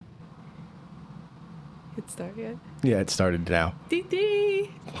hit start yet? Yeah, it started now.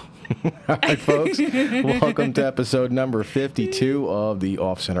 Dee. All right, folks. Welcome to episode number 52 of the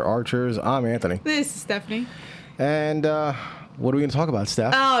Off-Center Archers. I'm Anthony. This is Stephanie. And what are we going to talk about,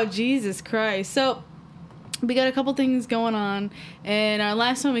 Steph? Oh, Jesus Christ. So, we got a couple things going on. And our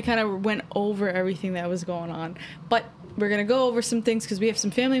last one, we kind of went over everything that was going on. But we're going to go over some things because we have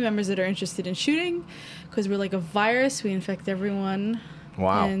some family members that are interested in shooting. Because we're like a virus. We infect everyone.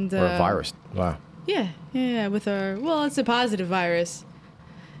 Wow. And, we're a virus. Wow. Yeah. With our... Well, it's a positive virus.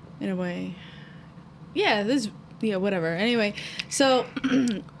 In a way. Yeah, whatever. Anyway, so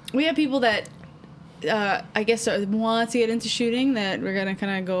we have people that I guess want to get into shooting that we're going to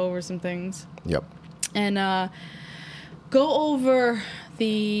kind of go over some things. Yep. And go over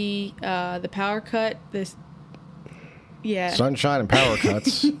the power cut. Sunshine and power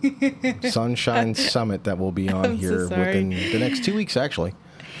cuts. Sunshine Summit that will be on here within the next 2 weeks, actually.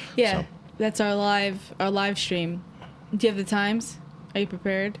 Yeah, so. That's our live stream. Do you have the times? Are you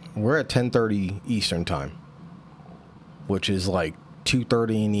prepared? We're at 10:30 Eastern time, which is like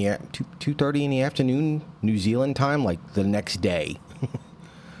 2:30 in the afternoon New Zealand time, like the next day,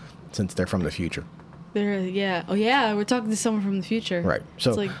 since they're from the future. We're talking to someone from the future. Right.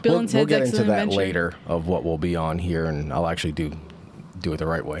 So it's like Bill and Ted's we'll get into that Adventure. later of what will be on here, and I'll actually do it the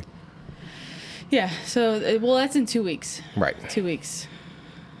right way. Yeah. So that's in 2 weeks. Right. 2 weeks.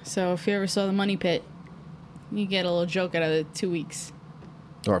 So if you ever saw the Money Pit, you get a little joke out of the 2 weeks.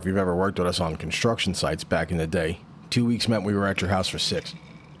 Or if you've ever worked with us on construction sites back in the day, 2 weeks meant we were at your house for 6.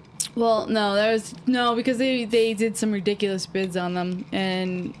 Well, no, because they did some ridiculous bids on them,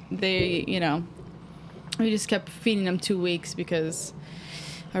 and they, we just kept feeding them 2 weeks because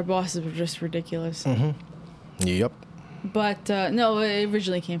our bosses were just ridiculous. Mm-hmm. Yep. But, no, it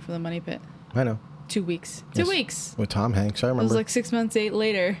originally came from the Money Pit. I know. 2 weeks. Yes. 2 weeks. With Tom Hanks, I remember. It was like 6 months, 8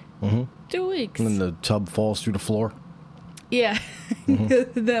 later. Mm-hmm. 2 weeks. And then the tub falls through the floor. Yeah.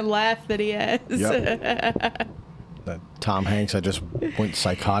 Mm-hmm. That laugh that he has. Yep. That Tom Hanks, I just went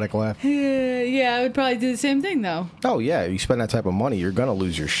psychotic laugh. Yeah, I would probably do the same thing, though. Oh, yeah. You spend that type of money, you're going to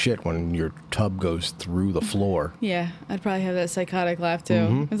lose your shit when your tub goes through the floor. Yeah, I'd probably have that psychotic laugh, too.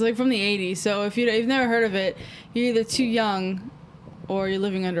 Mm-hmm. It's like from the 80s, so if you've never heard of it, you're either too young or you're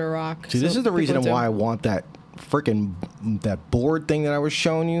living under a rock. See, this is the reason why I want that that board thing that I was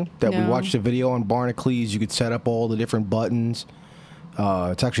showing you, that we watched a video on Barnacles. You could set up all the different buttons.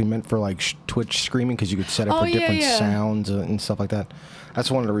 It's actually meant for like Twitch streaming because you could set it for different sounds and stuff like that.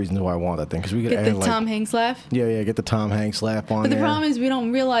 That's one of the reasons why I want that thing, because we could get add the Tom Hanks laugh. Yeah, get the Tom Hanks laugh on. But the there. problem is we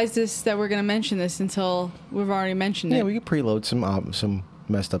don't realize that we're going to mention this until we've already mentioned it. Yeah, we could preload some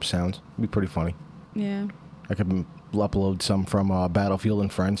messed up sounds. It'd be pretty funny. Yeah. I could upload some from Battlefield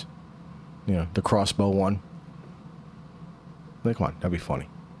and Friends. The crossbow one. Come on, that'd be funny.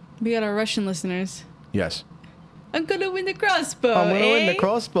 We got our Russian listeners. Yes. I'm gonna win the crossbow. I'm gonna win the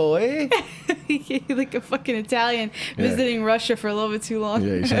crossbow, eh? Like a fucking Italian visiting Russia for a little bit too long.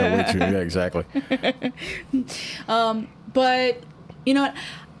 Yeah, you sound way too. Yeah, exactly. But you know what?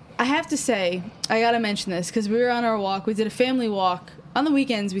 I have to say, I gotta mention this because we were on our walk. We did a family walk on the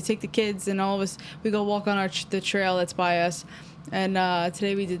weekends. We take the kids and all of us. We go walk on the trail that's by us. And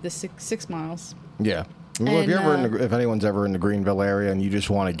today we did the 6 miles. Yeah. Well, if anyone's ever in the Greenville area and you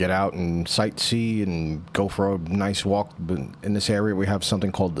just want to get out and sightsee and go for a nice walk, in this area we have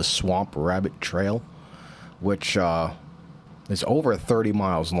something called the Swamp Rabbit Trail, which is over 30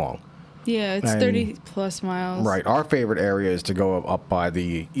 miles long. Yeah, it's 30 plus miles. Right. Our favorite area is to go up by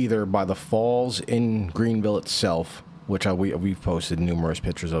either by the falls in Greenville itself, which we've posted numerous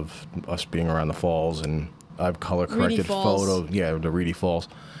pictures of us being around the falls, and I've color corrected photos. Yeah, the Reedy Falls.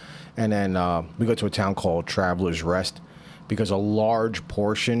 And then we go to a town called Traveler's Rest, because a large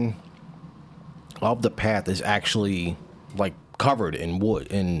portion of the path is actually like covered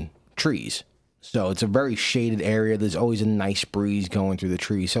in trees. So it's a very shaded area. There's always a nice breeze going through the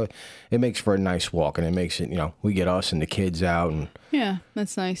trees. So it makes for a nice walk, and it makes it, we get us and the kids out. And yeah,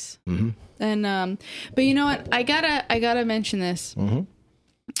 that's nice. Mm-hmm. And but you know what? I gotta mention this. Mm-hmm.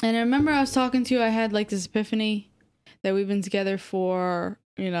 And I remember I was talking to you. I had like this epiphany that we've been together for,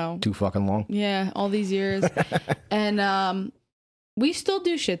 too fucking long. Yeah, all these years. And we still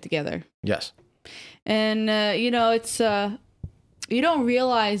do shit together. Yes. And it's you don't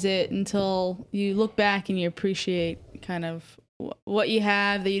realize it until you look back and you appreciate kind of what you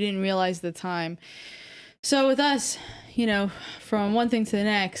have that you didn't realize at the time. So with us, from one thing to the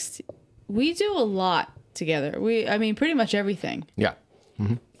next, we do a lot together. Pretty much everything. Yeah.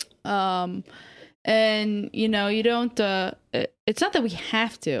 Mm-hmm. And you don't it's not that we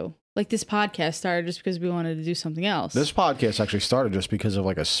have to. Like this podcast started just because we wanted to do something else. This podcast actually started just because of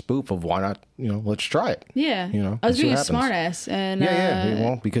like a spoof of why not, let's try it. Yeah. I was being a smart ass. And,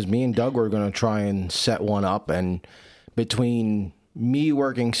 well, because me and Doug were going to try and set one up, and between me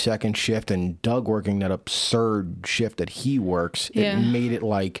working second shift and Doug working that absurd shift that he works, it made it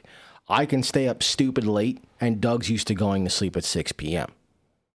like I can stay up stupid late, and Doug's used to going to sleep at 6 p.m.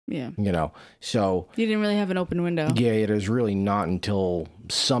 Yeah. So you didn't really have an open window. Yeah, it is really not until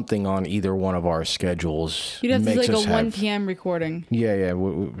something on either one of our schedules. You'd have to do like a 1 p.m. recording. Yeah,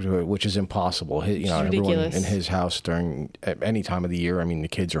 which is impossible. Everyone ridiculous. In his house during any time of the year. I mean, the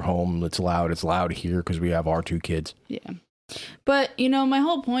kids are home. It's loud. It's loud here because we have our 2 kids. Yeah. But, my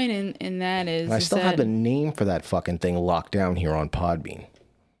whole point in that is... And I still have the name for that fucking thing locked down here on Podbean.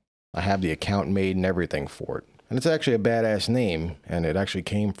 I have the account made and everything for it. And it's actually a badass name, and it actually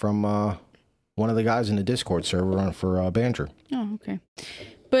came from one of the guys in the Discord server for Banter. Oh, okay.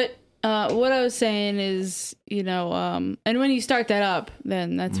 But what I was saying is, and when you start that up,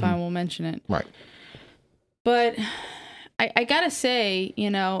 then that's fine. We'll mention it. Right. But I gotta say,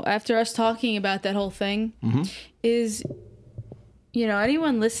 after us talking about that whole thing, is...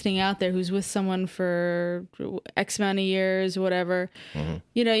 anyone listening out there who's with someone for X amount of years, whatever,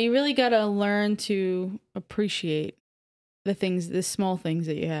 you really got to learn to appreciate the small things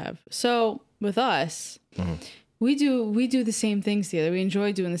that you have. So with us, we do the same things together. We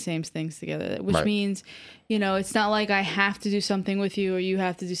enjoy doing the same things together, which means, it's not like I have to do something with you or you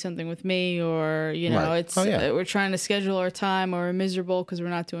have to do something with me, or, it's, we're trying to schedule our time, or we're miserable because we're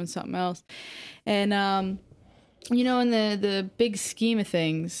not doing something else. And, in the big scheme of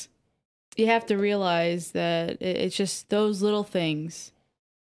things, you have to realize that it's just those little things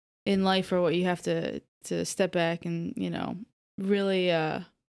in life are what you have to step back and, really, I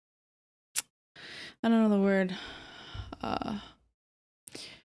don't know the word. I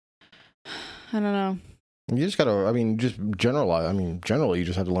don't know. You just gotta, just generalize. Generally, you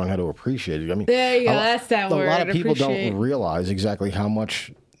just have to learn how to appreciate it. There you go. That's that word. A lot of people don't realize exactly how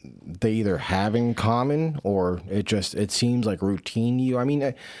much they either have in common, or it seems like routine to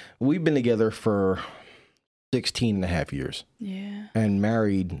you. We've been together for 16 and a half years. Yeah. And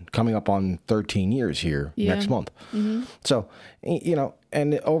married, coming up on 13 years here next month. So,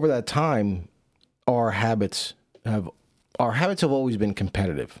 and over that time, our habits have always been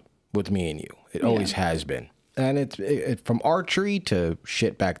competitive with me and you. It always has been. And it's from archery to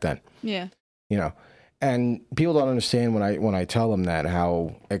shit back then. Yeah. And people don't understand when I tell them that,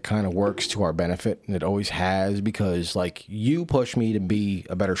 how it kind of works to our benefit, and it always has, because like you push me to be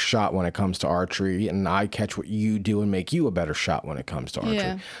a better shot when it comes to archery, and I catch what you do and make you a better shot when it comes to archery.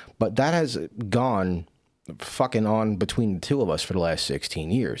 Yeah. But that has gone fucking on between the two of us for the last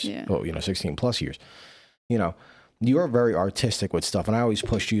 16 years. Yeah. Well, 16 plus years. You're very artistic with stuff, and I always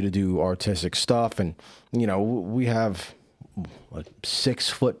pushed you to do artistic stuff, and we have a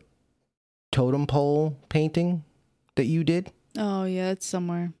 6-foot totem pole painting that you did. Oh yeah, it's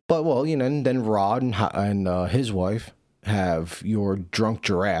somewhere. But and then Rod and his wife have your drunk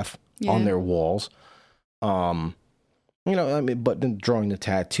giraffe on their walls. But then drawing the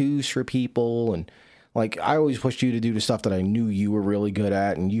tattoos for people, and like I always pushed you to do the stuff that I knew you were really good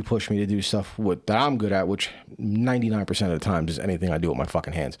at, and you pushed me to do stuff that I'm good at, which 99% of the time is anything I do with my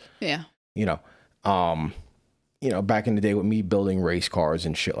fucking hands. Yeah. Back in the day with me building race cars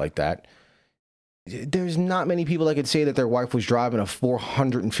and shit like that, there's not many people that could say that their wife was driving a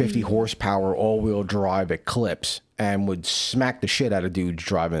 450 horsepower all-wheel drive Eclipse and would smack the shit out of dudes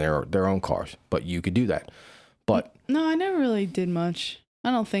driving their own cars. But you could do that. But no, I never really did much. I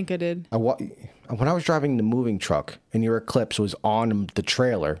don't think I did. When I was driving the moving truck and your Eclipse was on the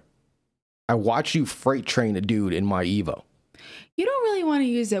trailer, I watched you freight train a dude in my Evo. You don't really want to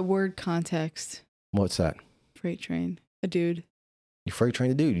use that word context. What's that? Freight train a dude. You freight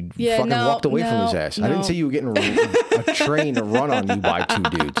trained a dude. You fucking walked away from his ass. I didn't say you were getting a train to run on you by 2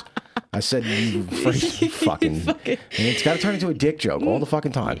 dudes. I said you fucking... And it's got to turn into a dick joke all the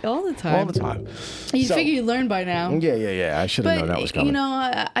fucking time. All the time. All the time. You figure you learned by now. Yeah. I should have known that was coming.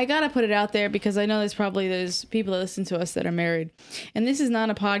 I got to put it out there because I know there's people that listen to us that are married. And this is not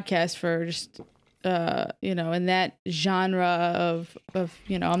a podcast for just... in that genre of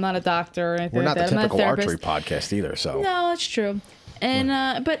I'm not a doctor or anything. We're not like the typical archery podcast either, so. No, that's true.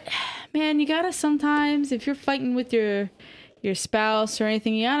 And but man, you gotta sometimes, if you're fighting with your spouse or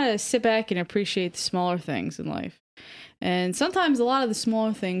anything, you gotta sit back and appreciate the smaller things in life. And sometimes a lot of the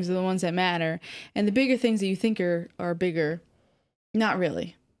smaller things are the ones that matter, and the bigger things that you think are bigger, not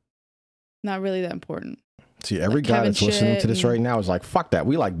really that important. See, every guy that's listening to this right now is like, fuck that,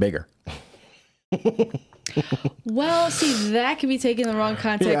 we like bigger. Well, see, that can be taken in the wrong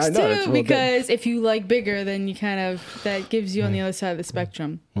context too, because if you like bigger, then you kind of, that gives you on the other side of the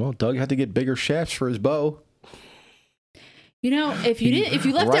spectrum. Well, Doug had to get bigger shafts for his bow. You know, if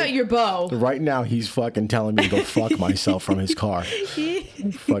you left out your bow. Right now, he's fucking telling me to go fuck myself from his car.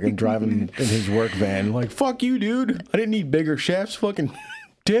 Fucking driving in his work van. Like, fuck you, dude. I didn't need bigger shafts. Fucking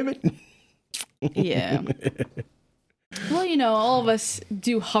damn it. Yeah. Well, you know, all of us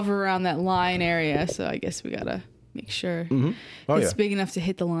do hover around that line area, so I guess we gotta make sure it's big enough to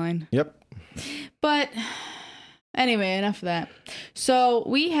hit the line. Yep. But anyway, enough of that. So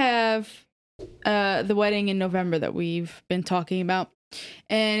we have the wedding in November that we've been talking about,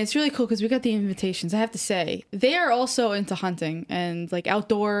 and it's really cool because we got the invitations. I have to say, they are also into hunting and like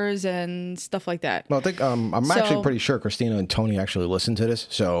outdoors and stuff like that. Well, I think I'm actually pretty sure Christina and Tony actually listened to this,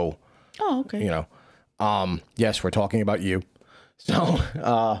 so okay. You know. Yes, we're talking about you. So,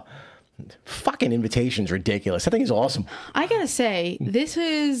 fucking invitation's ridiculous. I think it's awesome. I gotta say, this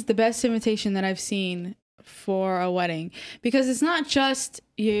is the best invitation that I've seen for a wedding, because it's not just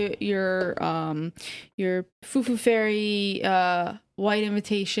your foo-foo fairy white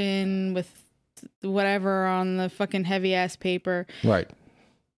invitation with whatever on the fucking heavy ass paper. Right.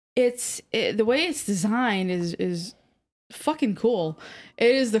 The way it's designed is fucking cool.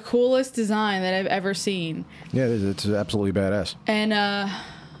 It is the coolest design that I've ever seen. Yeah, it is. It's absolutely badass. And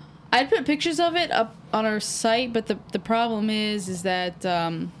I'd put pictures of it up on our site, but the problem is that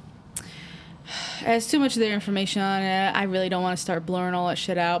it has too much of their information on it. I really don't want to start blurring all that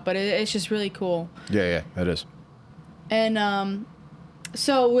shit out, but it's just really cool. Yeah, it is. And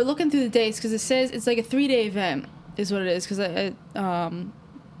so we're looking through the dates because it says it's like a 3-day event is what it is, because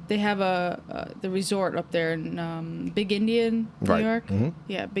they have the resort up there in Big Indian, New York. Mm-hmm.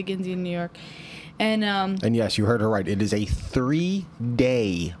 Yeah, Big Indian, New York. And yes, you heard her right. It is a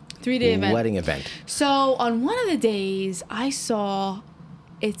 3-day event. Wedding event. So on one of the days, I saw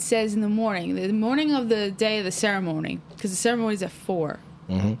it says in the morning of the day of the ceremony, because the ceremony is at 4.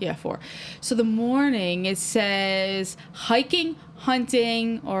 Mm-hmm. Yeah, 4. So the morning it says hiking,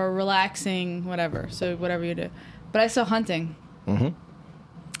 hunting, or relaxing, whatever. So whatever you do. But I saw hunting. Mm-hmm.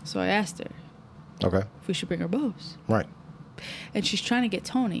 So I asked her if we should bring our bows. Right. And she's trying to get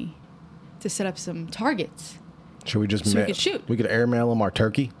Tony to set up some targets. Should we just we could shoot? We could airmail him our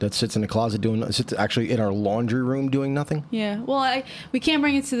turkey that sits in the closet sits actually in our laundry room doing nothing. Yeah. Well, we can't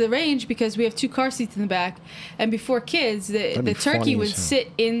bring it to the range because we have 2 car seats in the back, and before kids, the turkey would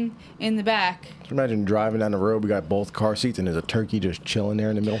sit in the back. Just imagine driving down the road. We got both car seats, and there's a turkey just chilling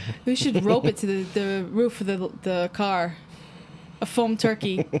there in the middle. We should rope it to the roof of the car. A foam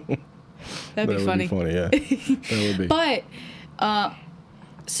turkey. That'd be funny. Yeah. That would be. But,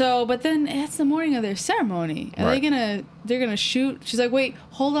 but then it's the morning of their ceremony. Are they're gonna shoot? She's like, wait,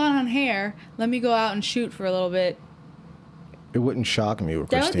 hold on hair. Let me go out and shoot for a little bit. It wouldn't shock me with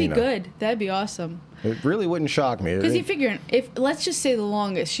Christina. That would be good. That'd be awesome. It really wouldn't shock me. Because you figure, let's just say the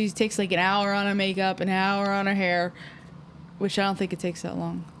longest, she takes like an hour on her makeup, an hour on her hair, which I don't think it takes that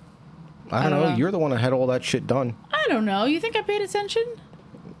long. I don't know. You're the one that had all that shit done. I don't know. You think I paid attention?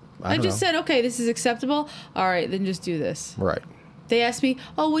 I just said, okay, this is acceptable. All right, then just do this. Right. They asked me,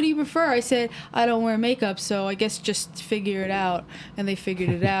 oh, what do you prefer? I said, I don't wear makeup, so I guess just figure it out. And they figured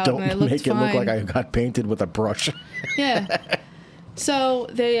it out. Don't and it looked make it look like I got painted with a brush. Yeah. So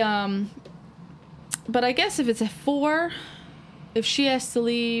they, but I guess if it's at 4, if she has to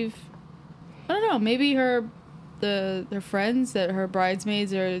leave, I don't know, maybe their friends, that her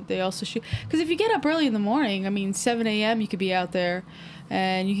bridesmaids, or they also shoot. Because if you get up early in the morning, I mean, 7 a.m. you could be out there,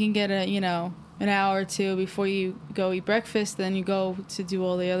 and you can get an hour or 2 before you go eat breakfast. Then you go to do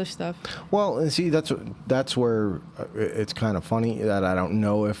all the other stuff. Well, and see, that's where it's kind of funny that I don't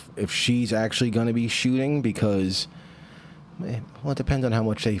know if she's actually going to be shooting, because well, it depends on how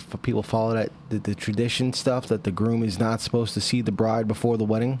much people follow that the tradition stuff that the groom is not supposed to see the bride before the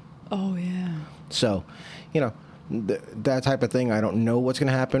wedding. Oh yeah. So, that type of thing, I don't know what's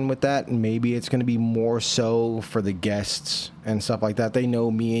going to happen with that. Maybe it's going to be more so for the guests and stuff like that. They know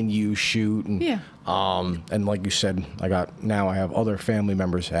me and you shoot. And, yeah. And like you said, I have other family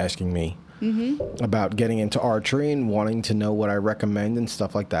members asking me about getting into archery and wanting to know what I recommend and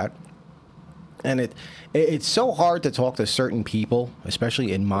stuff like that. And it's so hard to talk to certain people,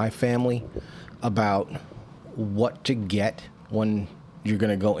 especially in my family, about what to get when you're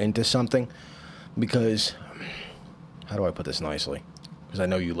going to go into something, because... How do I put this nicely? Because I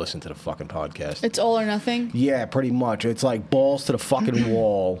know you listen to the fucking podcast. It's all or nothing? Yeah, pretty much. It's like balls to the fucking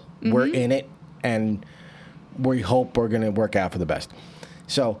wall. We're in it, and we hope we're going to work out for the best.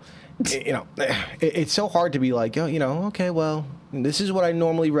 So, it's so hard to be like, okay, well, this is what I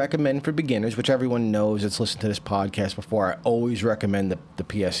normally recommend for beginners, which everyone knows that's listened to this podcast before. I always recommend the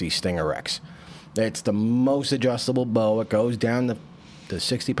PSE Stinger X. It's the most adjustable bow. It goes down the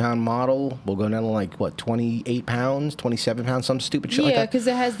 60-pound model will go down to like, 28 pounds, 27 pounds, some stupid shit like that. Yeah, because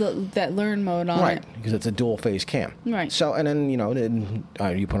it has that learn mode on it. Right, because it's a dual-phase cam. Right. So, and then, you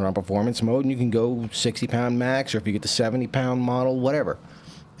put it on performance mode, and you can go 60-pound max, or if you get the 70-pound model, whatever.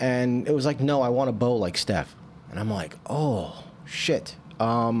 And it was like, no, I want a bow like Steph. And I'm like, oh, shit.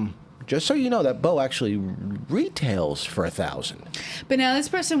 Just so you know, that bow actually retails for $1,000. But now this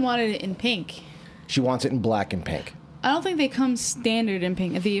person wanted it in pink. She wants it in black and pink. I don't think they come standard in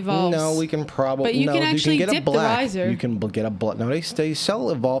pink. The Evolves. No, we can probably. But you can actually dip the riser. You can get a black. No, they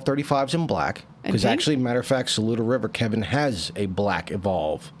sell Evolve 35s in black. Because actually, matter of fact, Saluda River Kevin has a black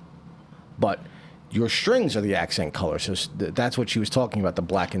Evolve, but your strings are the accent color. So that's what she was talking about, the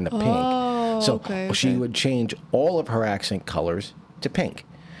black and the pink. Oh, so okay. She would change all of her accent colors to pink,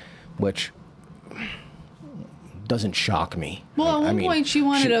 which doesn't shock me. Well, at one point she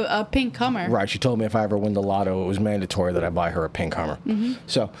wanted a pink Hummer. Right. She told me if I ever win the lotto, it was mandatory that I buy her a pink Hummer. Mm-hmm.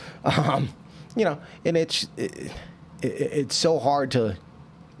 So, and it's so hard to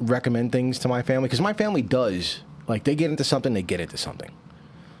recommend things to my family because my family does. Like, they get into something, they get into something.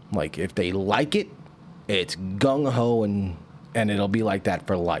 Like, if they like it, it's gung-ho and it'll be like that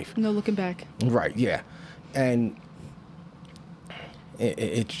for life. No looking back. Right, yeah. And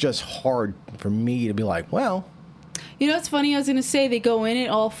it's just hard for me to be like, well... You know what's funny? I was going to say they go in it,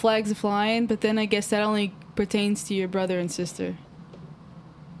 all flags are flying, but then I guess that only pertains to your brother and sister.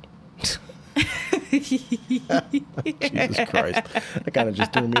 Jesus Christ. That kind of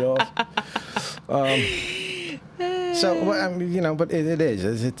just threw me off. But it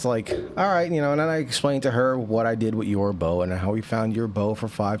is. It's like, all right, and then I explained to her what I did with your bow and how we found your bow for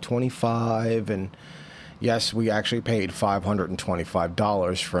 $525. And yes, we actually paid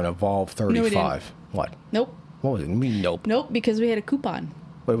 $525 for an Evolve 35. No, we didn't. What? Nope. What was it? Nope. Nope, because we had a coupon.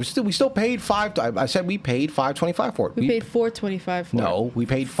 But we still paid I said we paid $525 for it. We paid $425 for it. No, we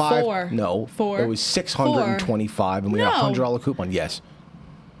paid $5. No, it was $625, and we had a $100 coupon. Yes,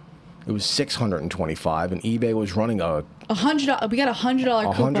 it was $625, and eBay was running a $100. We got a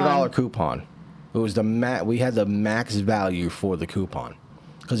 $100 coupon. $100 coupon. It was we had the max value for the coupon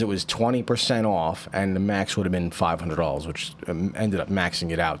because it was 20% off, and the max would have been $500, which ended up maxing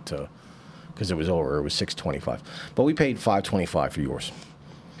it out to. Because it was over, it was $625, but we paid $525 for yours,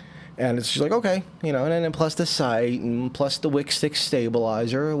 and it's just like okay, and then plus the sight and plus the wick stick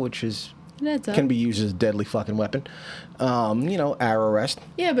stabilizer, which can be used as a deadly fucking weapon, arrow rest.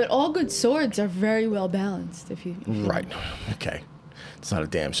 Yeah, but all good swords are very well balanced. If you right, okay, it's not a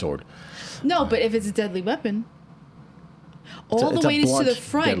damn sword. No, but if it's a deadly weapon, all the weight is to the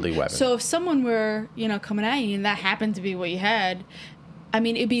front. Deadly weapon. So if someone were coming at you and that happened to be what you had. I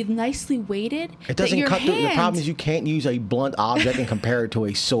mean, it'd be nicely weighted. It doesn't cut through. The problem is you can't use a blunt object and compare it to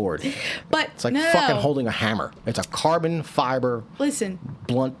a sword. But it's like fucking holding a hammer. It's a carbon fiber. Listen.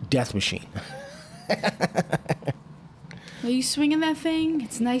 Blunt death machine. Are you swinging that thing?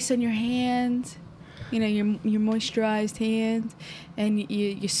 It's nice on your hand. Your moisturized hand, and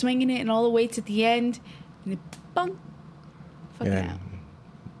you're swinging it, and all the weight's at the end, and it bung. Fucking out.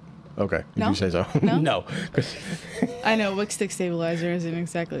 Okay, no? If you say so. No? No. I know, wick stick stabilizer isn't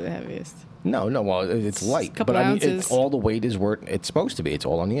exactly the heaviest. No, well, it's light. Couple ounces. All the weight is where it's supposed to be. It's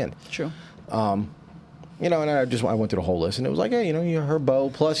all on the end. True. And I went through the whole list, and it was like, hey, her bow,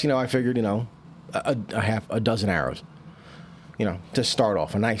 plus, I figured, a dozen arrows, to start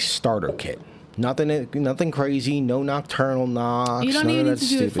off, a nice starter kit. Nothing crazy, no nocturnal knocks. You don't even need to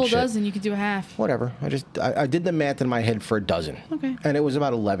do a full shit. dozen. You could do a half. Whatever. I did the math in my head for a dozen. Okay. And it was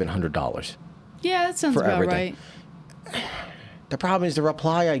about $1,100. Yeah, that sounds about right. The problem is the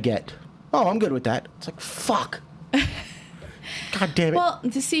reply I get. Oh, I'm good with that. It's like, fuck. God damn it. Well,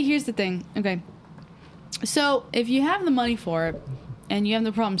 here's the thing. Okay. So if you have the money for it and you have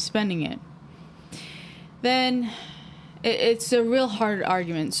no problem spending it, then it's a real hard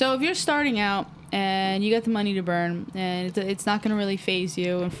argument. So if you're starting out and you got the money to burn and it's not going to really phase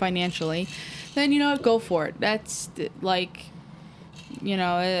you financially, then go for it. That's it's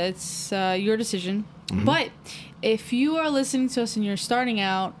your decision. Mm-hmm. But if you are listening to us and you're starting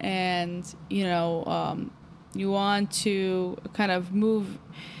out and you want to kind of move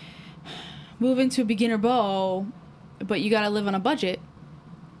into a beginner bow, but you got to live on a budget,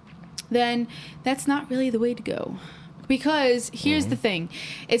 then that's not really the way to go. Because here's the thing,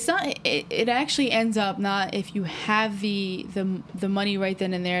 it's not. It actually ends up not if you have the money right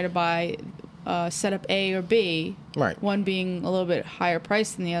then and there to buy setup A or B, right? One being a little bit higher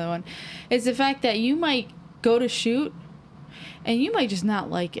priced than the other one, is the fact that you might go to shoot and you might just not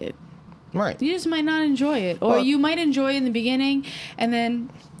like it. Right. You just might not enjoy it, or you might enjoy it in the beginning, and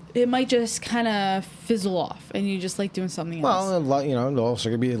then it might just kind of fizzle off, and you just like doing something else. Well, you know, also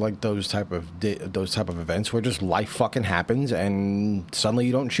could be like those type of events where just life fucking happens, and suddenly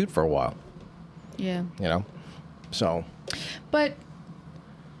you don't shoot for a while. Yeah. You know, so. But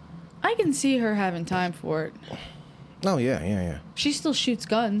I can see her having time for it. Oh yeah. She still shoots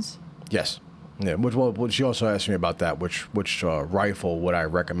guns. Yes. Yeah. Which she also asked me about that. Which rifle would I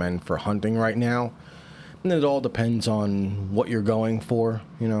recommend for hunting right now? And it all depends on what you're going for.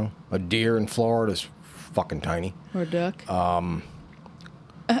 You know, a deer in Florida is fucking tiny. Or a duck.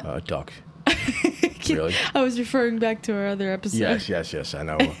 A duck. Really? I was referring back to our other episode. Yes. I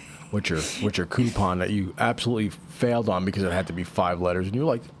know. What's your coupon that you absolutely failed on because it had to be 5 letters, and you were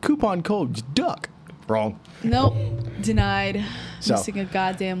like, coupon code's duck. Wrong. Nope. Denied. Missing a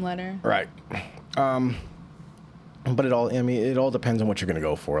goddamn letter. Right. But it all depends on what you're going to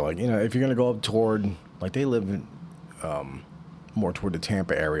go for. Like, you know, if you're going to go up toward, like, they live in, more toward the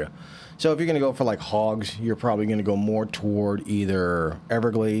Tampa area. So if you're going to go for, like, hogs, you're probably going to go more toward either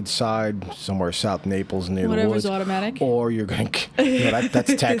Everglades side, somewhere south Naples near the woods. Whatever's automatic. Or you're going to,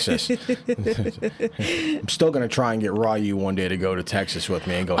 that's Texas. I'm still going to try and get Ryu one day to go to Texas with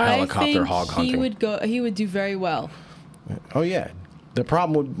me and go helicopter hog hunting. He would do very well. Oh, yeah. The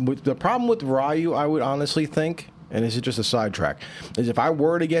problem with Ryu, I would honestly think, and this is just a sidetrack, is if I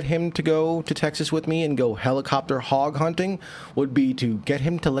were to get him to go to Texas with me and go helicopter hog hunting, would be to get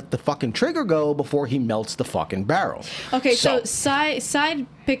him to let the fucking trigger go before he melts the fucking barrel. Okay, so side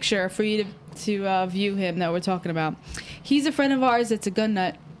picture for you to view him that we're talking about. He's a friend of ours that's a gun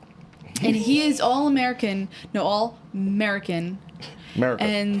nut, and he is all American. America.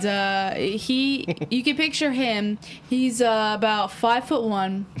 And you can picture him. He's about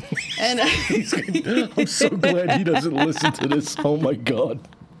 5'1", and I'm so glad he doesn't listen to this. Oh my god.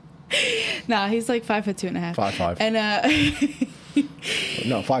 Nah, he's like 5'2.5". 5'5". And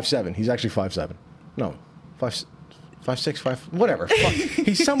no, 5'7". He's actually 5'7". No, 5'6", 5, whatever.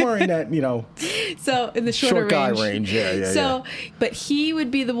 He's somewhere in that, you know. So in the short guy range, yeah. So, but he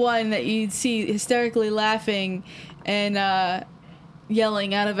would be the one that you'd see hysterically laughing and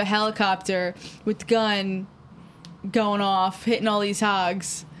yelling out of a helicopter with the gun going off, hitting all these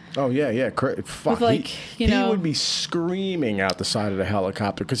hogs. Oh, yeah. Fuck. With, like, he would be screaming out the side of the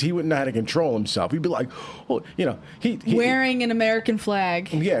helicopter because he wouldn't know how to control himself. He'd be like, oh, you know, he wearing an American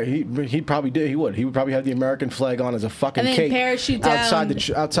flag. Yeah, he probably did. He would probably have the American flag on as a fucking and then cape. Parachute down.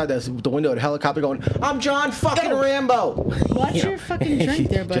 Outside the window of the helicopter going, I'm John fucking Rambo. Watch your fucking drink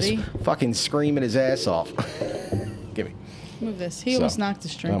there, buddy. Just fucking screaming his ass off. Give me. Move this. He almost knocked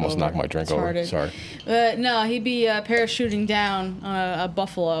his drink over. I almost knocked my drink over. Sorry. No, he'd be parachuting down on a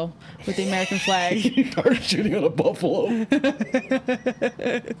buffalo with the American flag. Parachuting on a buffalo?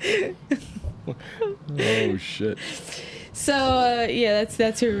 Oh, shit. So,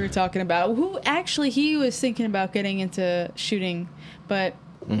 that's who we were talking about. Who actually, he was thinking about getting into shooting, but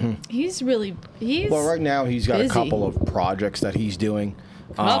he's well, right now he's got busy. A couple of projects that he's doing.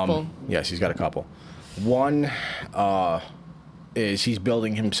 Couple? Yes, he's got a couple. One is he's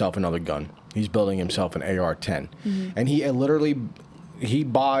building himself another gun. He's building himself an AR-10. And he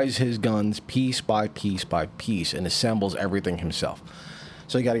buys his guns piece by piece by piece and assembles everything himself.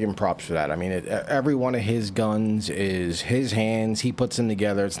 So you got to give him props for that. I mean, every one of his guns is his hands. He puts them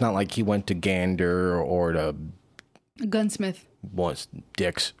together. It's not like he went to Gander or to gunsmith,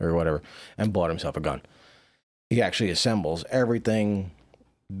 Dick's or whatever, and bought himself a gun. He actually assembles everything,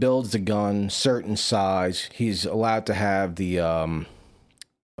 builds the gun, certain size. He's allowed to have the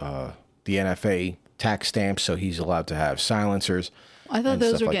NFA tax stamps, so he's allowed to have silencers. I thought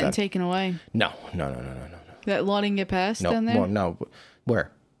those were getting taken away. No. That law didn't get passed down there? No.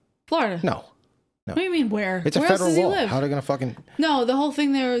 Where? Florida. No. What do you mean where? It's where a federal else does law. He live? How are they going to fucking... No, the whole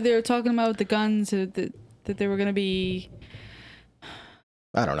thing they were talking about with the guns, that they were going to be...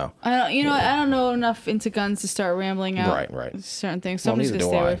 I don't know. I don't know enough into guns to start rambling out right. certain things. So I'm just going to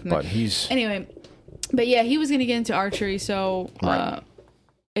stay away from that. Anyway, but yeah, he was going to get into archery, so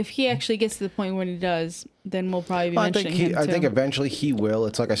if he actually gets to the point when he does, then we'll probably be mentioning him too. I think eventually he will.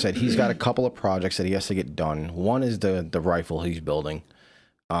 It's like I said, he's got a couple of projects that he has to get done. One is the rifle he's building.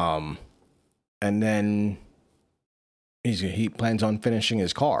 And then he plans on finishing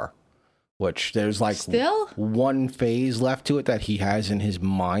his car, which there's like still one phase left to it that he has in his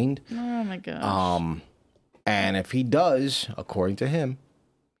mind. Oh my gosh. And if he does, according to him,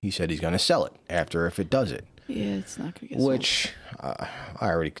 he said he's going to sell it if it does it. Yeah, it's not going to get which I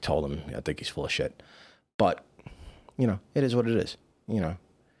already told him I think he's full of shit. But, you know, it is what it is, you know.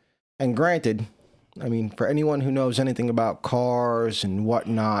 And granted, I mean, for anyone who knows anything about cars and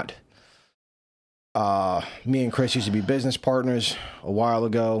whatnot, me and Chris used to be business partners a while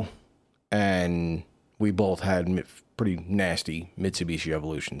ago, and we both had pretty nasty Mitsubishi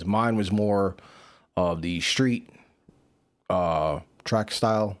Evolutions. Mine was more of the street track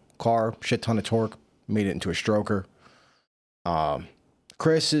style car, shit ton of torque, made it into a stroker.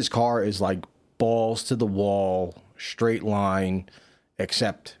 Chris's car is like balls to the wall, straight line,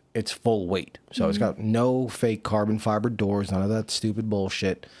 except it's full weight. So it's got no fake carbon fiber doors, none of that stupid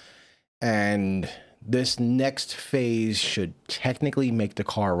bullshit. And this next phase should technically make the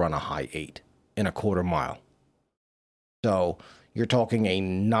car run a high 8 in a quarter mile. So you're talking a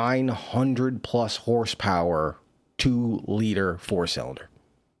 900 plus horsepower, 2-liter 4-cylinder.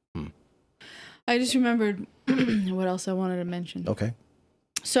 I just remembered what else I wanted to mention. Okay.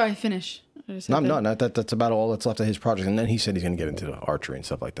 Sorry, finish. No, that's about all that's left of his project. And then he said he's going to get into the archery and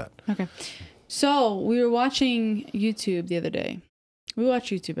stuff like that. Okay. So we were watching YouTube the other day. We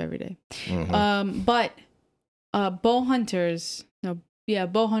watch YouTube every day. But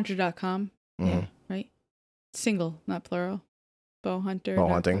bowhunter.com. Yeah, right? Single, not plural. Bowhunter. Bow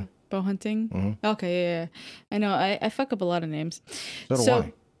hunting. Bow hunting? Okay, yeah. I know. I fuck up a lot of names. So do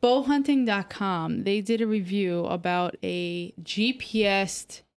I. Bowhunting.com, they did a review about a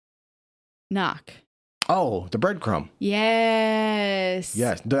GPS knock. Oh, the breadcrumb. Yes.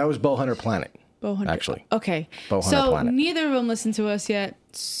 Yes, that was Bowhunter Planet. Bowhunter. Actually. Okay. Bowhunter so Planet. Neither of them listen to us yet.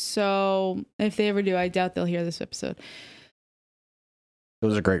 So if they ever do, I doubt they'll hear this episode. It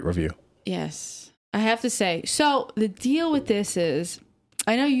was a great review. Yes. I have to say. So the deal with this is,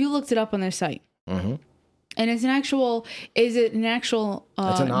 I know you looked it up on their site. And it's an actual, is it an actual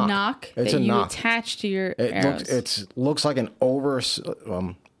it's a knock it's that a you knock. attach to your arrows? It looks like an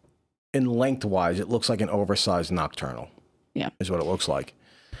in lengthwise, it looks like an oversized nocturnal. Yeah. Is what it looks like.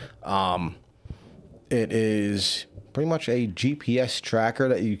 It is pretty much a GPS tracker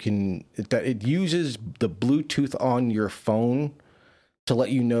that it uses the Bluetooth on your phone to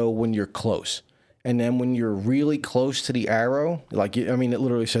let you know when you're close. And then when you're really close to the arrow, like, I mean, it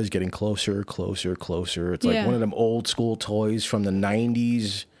literally says getting closer, closer, closer. It's like one of them old school toys from the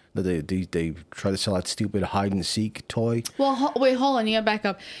 90s that they try to sell that stupid hide and seek toy. Well, wait, hold on. You gotta back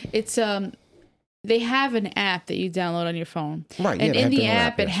up. It's, they have an app that you download on your phone. Right. And in the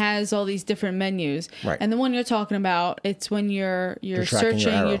app, it has all these different menus. Right. And the one you're talking about, it's when you're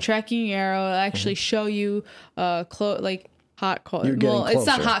searching, you're tracking your arrow. It'll actually show you, like, hot, cold. Well, it's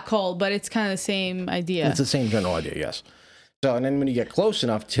not hot, cold, but it's kind of the same idea. It's the same general idea, yes. So, and then when you get close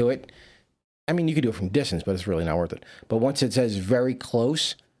enough to it, I mean, you could do it from distance, but it's really not worth it. But once it says very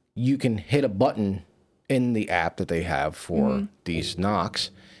close, you can hit a button in the app that they have for these knocks,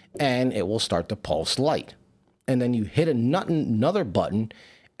 and it will start to pulse light. And then you hit another button,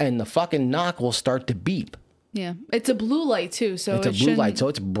 and the fucking knock will start to beep. Yeah, it's a blue light too, so it's a blue light, so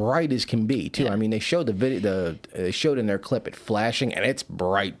it's bright as can be too. Yeah. I mean, they showed the video, they showed in their clip it flashing, and it's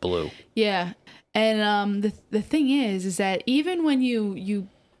bright blue. Yeah, and the thing is that even when you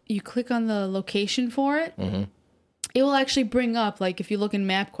click on the location for it, it will actually bring up, like if you look in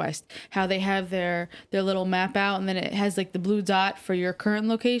MapQuest, how they have their little map out, and then it has like the blue dot for your current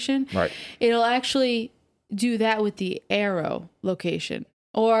location. Right. It'll actually do that with the arrow location.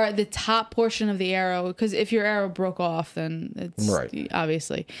 Or the top portion of the arrow, because if your arrow broke off, then it's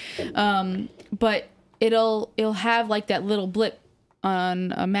obviously. But it'll have like that little blip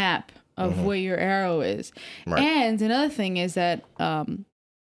on a map of where your arrow is. Right. And another thing is that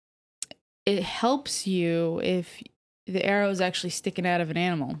it helps you if the arrow is actually sticking out of an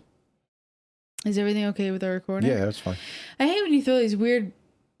animal. Is everything okay with our recording? Yeah, that's fine. I hate when you throw these weird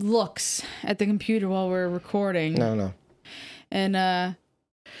looks at the computer while we're recording. No. And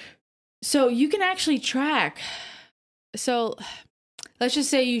so you can actually track. So let's just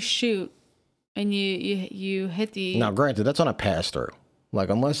say you shoot and you hit the... Now, granted, that's on a pass-through. Like,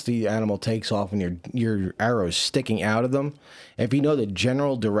 unless the animal takes off and your arrow's sticking out of them, if you know the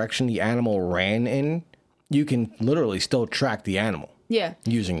general direction the animal ran in, you can literally still track the animal. Yeah.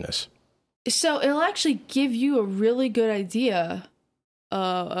 Using this. So it'll actually give you a really good idea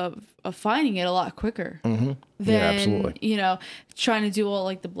of finding it a lot quicker than, absolutely. Trying to do all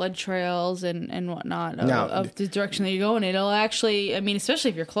like the blood trails and whatnot of the direction that you're going. It'll actually, I mean,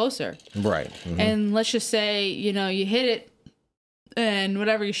 especially if you're closer. Right. And let's just say, you hit it and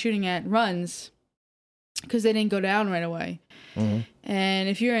whatever you're shooting at runs because they didn't go down right away. And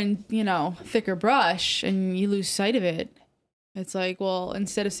if you're in, thicker brush and you lose sight of it, It's like, well,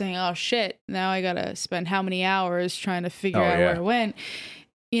 instead of saying, oh shit, now I gotta spend how many hours trying to figure out where it went,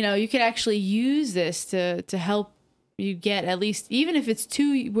 you could actually use this to help you get at least, even if it's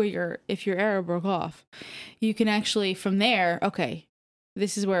if your arrow broke off, you can actually from there, okay,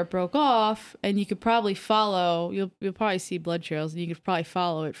 this is where it broke off, and you could probably follow, you'll probably see blood trails, and you could probably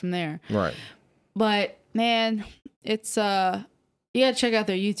follow it from there. Right. But man, it's you gotta check out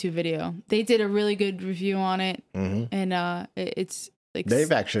their YouTube video. They did a really good review on it, and it's like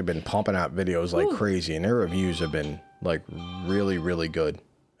they've actually been pumping out videos like crazy, and their reviews have been like really, really good.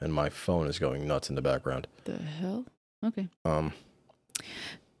 And my phone is going nuts in the background. The hell? Okay.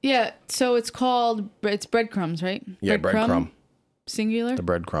 Yeah. So it's breadcrumbs, right? Yeah, breadcrumb. Singular. The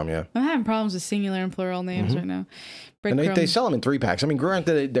breadcrumb. Yeah. I'm having problems with singular and plural names right now. And they sell them in 3-packs. I mean,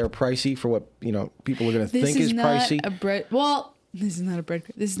 granted, they're pricey for what people are going to think is pricey. This is not a bread.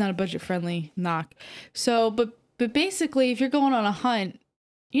 This is not a budget-friendly knock. So, but basically, if you're going on a hunt,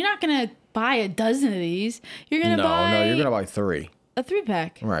 you're not gonna buy a dozen of these. You're gonna buy you're gonna buy 3. A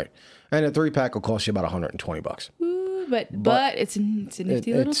 3-pack. Right, and a 3-pack will cost you about $120. Ooh, but it's a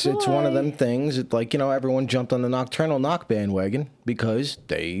nifty little toy. It's one of them things. It's like everyone jumped on the nocturnal knock bandwagon because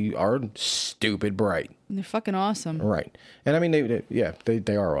they are stupid bright. And they're fucking awesome. Right. And I mean,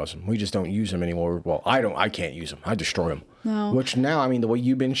 they are awesome. We just don't use them anymore. Well, I can't use them. I destroy them. No. Which now, I mean, the way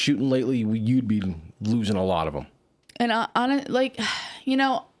you've been shooting lately, you'd be losing a lot of them. And I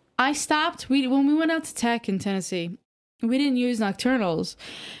stopped. When we went out to Tech in Tennessee, we didn't use nocturnals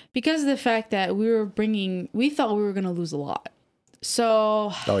because of the fact that we thought we were going to lose a lot.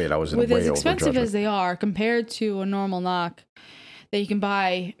 So, that was with as expensive as they are compared to a normal knock that you can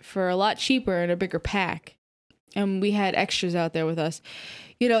buy for a lot cheaper in a bigger pack, and we had extras out there with us.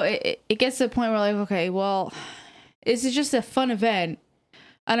 It gets to the point where like, okay, well, this is just a fun event.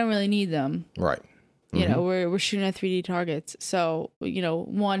 I don't really need them. Right. We're shooting at 3D targets, so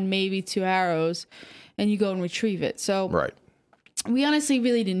 1 maybe 2 arrows, and you go and retrieve it. So right. We honestly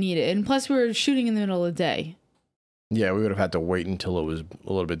really didn't need it, and plus we were shooting in the middle of the day. Yeah, we would have had to wait until it was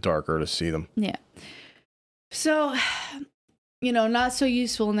a little bit darker to see them. Yeah. So, not so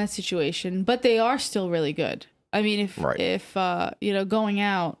useful in that situation, but they are still really good. I mean, if going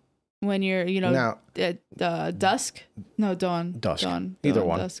out when you're, now, at dusk, no, dawn, either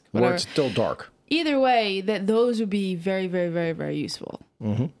one, dusk, where it's still dark. Either way, those would be very, very, very, very useful.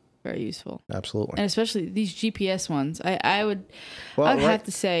 Mm-hmm. Very useful. Absolutely. And especially these GPS ones. I would have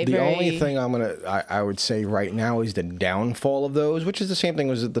to say the only thing I would say right now is the downfall of those, which is the same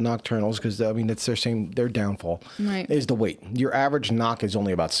thing as the nocturnals, because I mean it's their downfall. Right. Is the weight. Your average knock is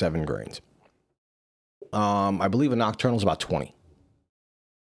only about 7 grains. I believe a nocturnal is about 20.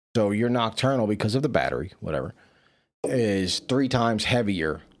 So your nocturnal, because of the battery, whatever, is 3 times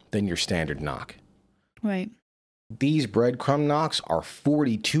heavier than your standard knock. Right. These breadcrumb knocks are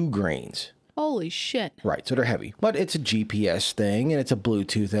 42 grains. Holy shit. Right, so they're heavy. But it's a GPS thing, and it's a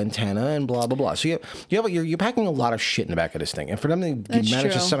Bluetooth antenna, and blah, blah, blah. So you're packing a lot of shit in the back of this thing. And for them to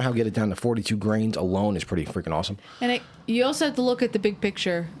manage to somehow get it down to 42 grains alone is pretty freaking awesome. And you also have to look at the big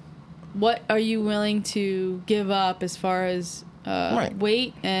picture. What are you willing to give up as far as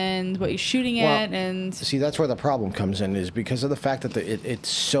weight and what you're shooting at? And see, that's where the problem comes in, is because of the fact that it's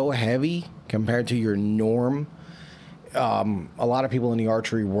so heavy compared to your norm. A lot of people in the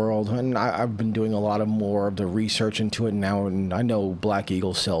archery world, and I've been doing a lot more of the research into it now, and I know Black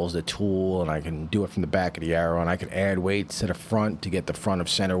Eagle sells the tool, and I can do it from the back of the arrow, and I can add weights to the front to get the front of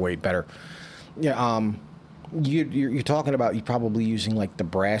center weight better. Yeah, you're talking about you probably using like the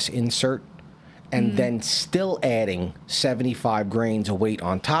brass insert, and then still adding 75 grains of weight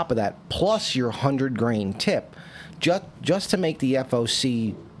on top of that, plus your 100 grain tip, just to make the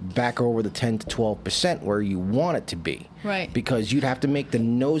FOC back over the 10 to 12% where you want it to be. Right. Because you'd have to make the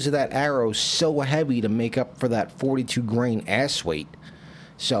nose of that arrow so heavy to make up for that 42 grain ass weight.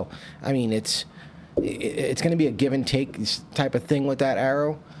 So, I mean, it's going to be a give and take type of thing with that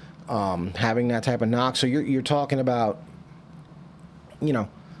arrow, having that type of knock. So you're talking about, it's going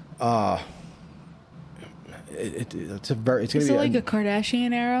to be like a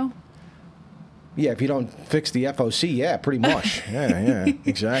Kardashian arrow. Yeah, if you don't fix the FOC, yeah, pretty much. Yeah,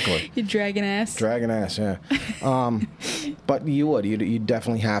 exactly. You dragging ass. Dragging ass, yeah. But you'd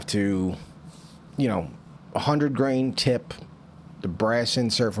definitely have to, 100 grain tip. The brass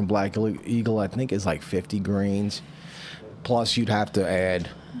insert from Black Eagle, I think, is like 50 grains. Plus, you'd have to add,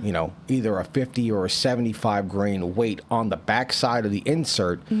 either a 50 or a 75 grain weight on the back side of the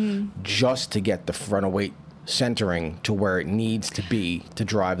insert just to get the frontal weight centering to where it needs to be to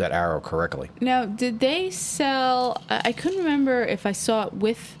drive that arrow correctly. Now, did they sell... I couldn't remember if I saw it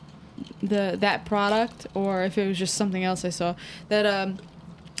with that product, or if it was just something else I saw. That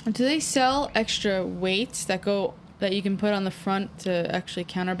do they sell extra weights that you can put on the front to actually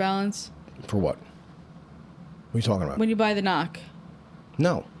counterbalance? For what? What are you talking about? When you buy the knock.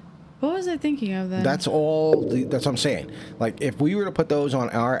 No. What was I thinking of then? That's all. That's what I'm saying. Like, if we were to put those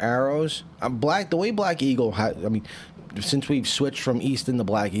on our arrows, the way Black Eagle since we've switched from Easton to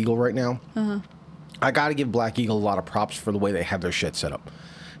Black Eagle right now, I got to give Black Eagle a lot of props for the way they have their shit set up.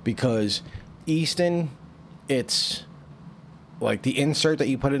 Because Easton, it's like the insert that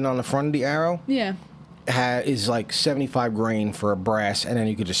you put in on the front of the arrow. Yeah. Is like 75 grain for a brass, and then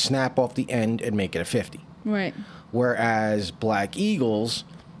you could just snap off the end and make it a 50. Right. Whereas Black Eagles,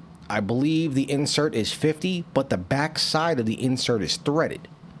 I believe the insert is 50, but the back side of the insert is threaded.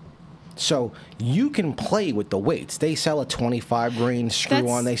 So you can play with the weights. They sell a 25 grain screw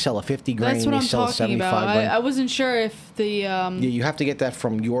on. They sell a 50 grain. That's what they sell I'm talking 75 about. grain. I wasn't sure if the... Yeah, you have to get that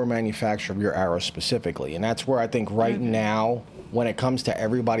from your manufacturer of your arrow specifically. And that's where I think now, when it comes to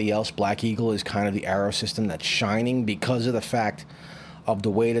everybody else, Black Eagle is kind of the arrow system that's shining because of the fact of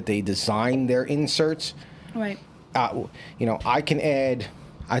the way that they design their inserts. Right. I can add...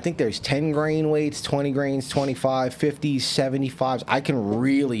 I think there's 10 grain weights, 20 grains, 25, 50s, 75s. I can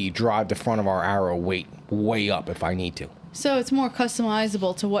really drive the front of our arrow weight way up if I need to. So it's more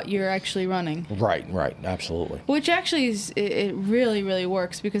customizable to what you're actually running. Right, absolutely. Which actually it really, really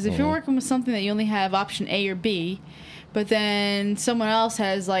works, because if you're working with something that you only have option A or B, but then someone else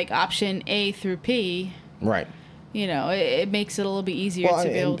has like option A through P. Right. It makes it a little bit easier to be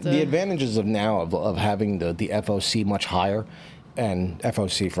able to... The advantages of having the FOC much higher. And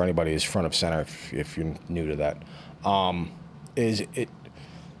FOC, for anybody, is front of center, if you're new to that, is it,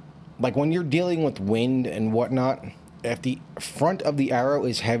 like when you're dealing with wind and whatnot, if the front of the arrow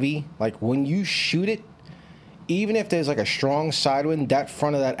is heavy, like when you shoot it, even if there's like a strong side wind, that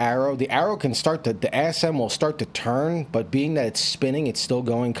front of that arrow, the arrow can start to, the ASM will start to turn, but being that it's spinning, it's still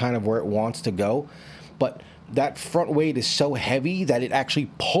going kind of where it wants to go. But that front weight is so heavy that it actually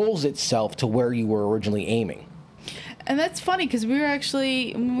pulls itself to where you were originally aiming. And that's funny, because we were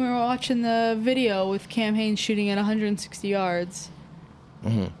watching the video with Cam Haynes shooting at 160 yards.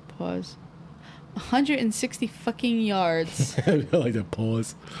 Mm-hmm. Pause. 160 fucking yards. I like that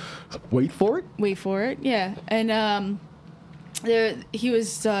pause. Wait for it, yeah. And he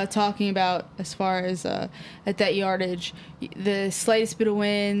was talking about, as far as at that yardage, the slightest bit of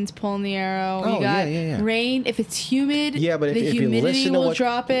wind pulling the arrow. Oh, you got yeah. rain. If it's humid, yeah, but the humidity will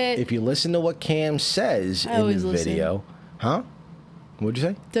drop it. If you listen to what Cam says in the video, huh? What'd you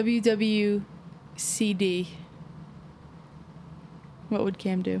say? WWCD. What would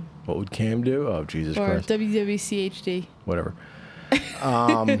Cam do? What would Cam do? Oh, Jesus Christ. Or WWCHD. Whatever.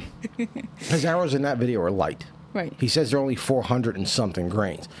 His arrows in that video are light. Right. He says they're only 400 and something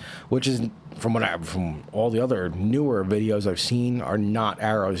grains, which is from all the other newer videos I've seen are not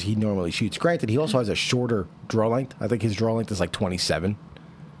arrows he normally shoots. Granted, he also has a shorter draw length. I think his draw length is like 27.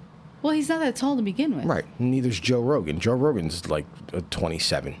 Well, he's not that tall to begin with. Right. Neither's Joe Rogan. Joe Rogan's like a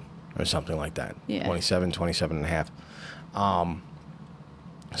 27 or something like that. Yeah. 27 and a half.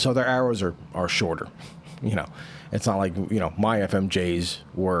 So their arrows are shorter. It's not like, my FMJs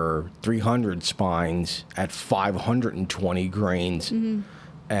were 300 spines at 520 grains. Mm-hmm.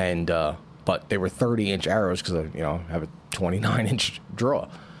 And, but they were 30-inch arrows because I have a 29-inch draw.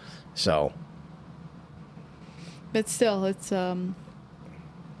 So. But still, it's a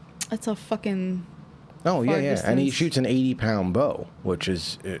fucking... Oh, yeah. Distance. And he shoots an 80-pound bow, which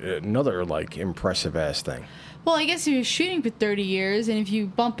is another, impressive-ass thing. Well, I guess if you're shooting for 30 years, and if you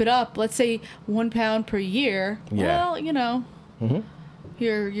bump it up, let's say 1 pound per year, well, mm-hmm.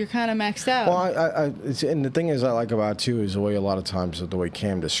 you're kind of maxed out. Well, and the thing is I like about it, too, is the way a lot of times the way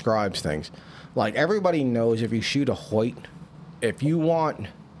Cam describes things. Like, everybody knows if you shoot a Hoyt, if you want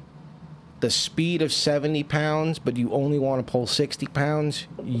the speed of 70 pounds, but you only want to pull 60 pounds,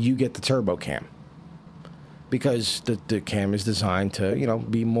 you get the turbo cam. Because the cam is designed to,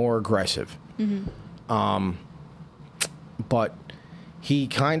 be more aggressive. Mm-hmm. But he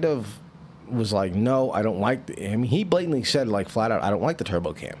kind of was like, no, I don't like... he blatantly said, flat out, I don't like the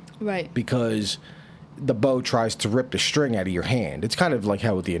turbo cam. Right. Because the bow tries to rip the string out of your hand. It's kind of like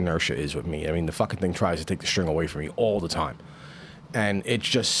how the inertia is with me. The fucking thing tries to take the string away from you all the time. And it's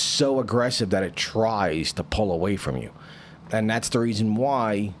just so aggressive that it tries to pull away from you. And that's the reason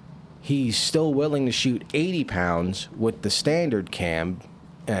why he's still willing to shoot 80 pounds with the standard cam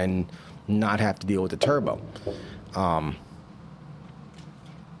and not have to deal with the turbo.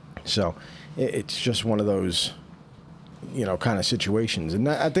 So it's just one of those, kind of situations. And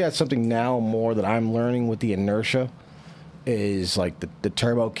I think that's something now more that I'm learning with the inertia is like the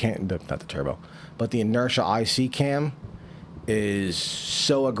turbo cam, not the turbo, but the inertia IC cam is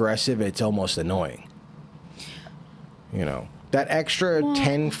so aggressive it's almost annoying. You know, that extra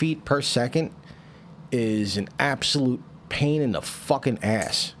 10 feet per second is an absolute pain in the fucking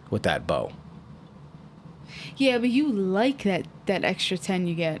ass with that bow. Yeah, but you like that extra 10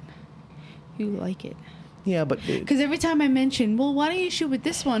 you get. You like it. Yeah, but... Because every time I mention, well, why don't you shoot with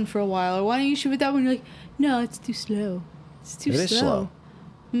this one for a while? Or why don't you shoot with that one? You're like, no, it's too slow. It's too slow. It is slow.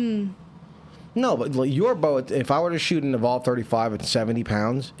 No, but your bow, if I were to shoot an Evolve 35 at 70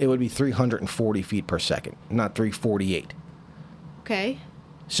 pounds, it would be 340 feet per second, not 348. Okay.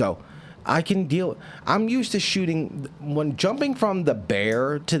 So... I can deal. I'm used to shooting. When jumping from the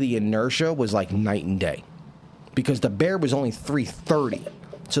Bear to the Inertia was like night and day, because the Bear was only 330,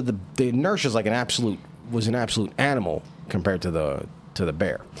 so the Inertia is like an absolute animal compared to the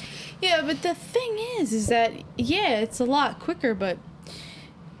Bear. Yeah, but the thing is that it's a lot quicker, but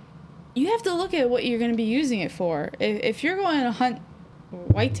you have to look at what you're going to be using it for. If you're going to hunt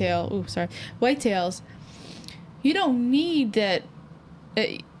whitetails, you don't need that.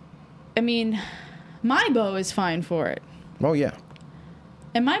 I mean, my bow is fine for it. Oh, yeah.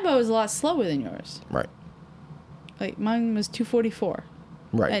 And my bow is a lot slower than yours. Right. Like, mine was 244.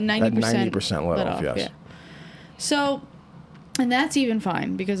 Right. At 90% let off, yes. Yeah. So, and that's even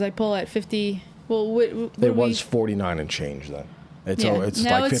fine, because I pull at 50... Well, it was 49 and change then. It's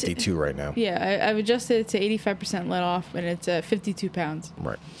like 52 right now. Yeah, I've adjusted it to 85% let off, and it's 52 pounds.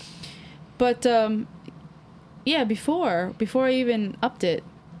 Right. But, before I even upped it,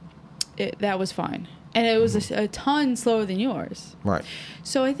 that was fine. And it was a ton slower than yours. Right.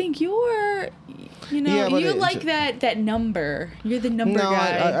 So I think you like that number. You're the number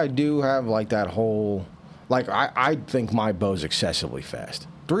guy. No, I do have like that whole... Like, I think my bow's excessively fast.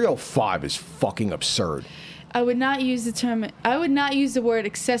 305 is fucking absurd. I would not use the word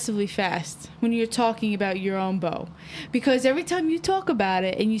excessively fast when you're talking about your own bow. Because every time you talk about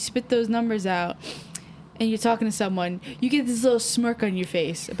it and you spit those numbers out... and you're talking to someone, you get this little smirk on your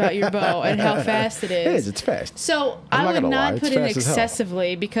face about your bow and how fast it is. It is. It's fast. So I would not put it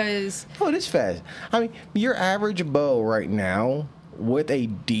excessively because... Oh, it is fast. I mean, your average bow right now with a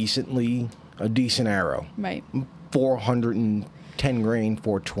decent arrow. Right. 410 grain,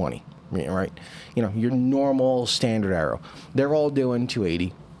 420. Right? You know, your normal standard arrow. They're all doing 280,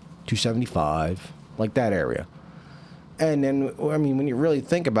 275, like that area. And then, I mean, when you really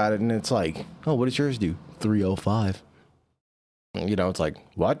think about it, and it's like, oh, what does yours do? 305. You know, it's like,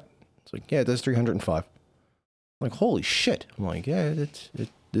 what? It's like, yeah, it does 305. I'm like, holy shit. I'm like, yeah,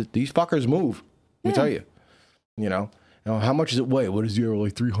 these fuckers move. Let me tell you. You know, how much does it weigh? What is the arrow,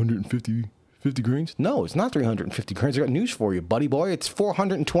 like 350 grains? No, it's not 350 grains. I got news for you, buddy boy. It's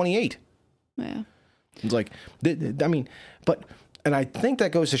 428. Yeah. It's like, I mean, and I think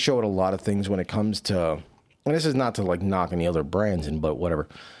that goes to show it a lot of things when it comes to... And this is not to like knock any other brands but whatever.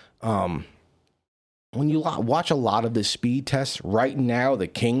 When you watch a lot of the speed tests right now, the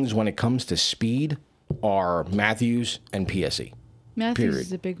kings when it comes to speed are Matthews and PSE. Matthews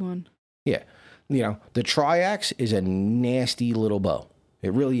is a big one. Yeah. You know, the Triax is a nasty little bow.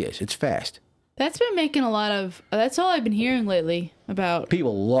 It really is. It's fast. That's been making that's all I've been hearing lately about.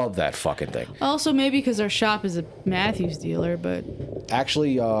 People love that fucking thing. Also, maybe because our shop is a Matthews dealer, but.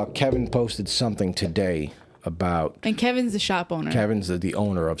 Actually, Kevin posted something today about... And Kevin's the shop owner. Kevin's the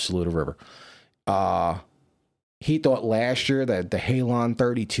owner of Saluda River. He thought last year that the Halon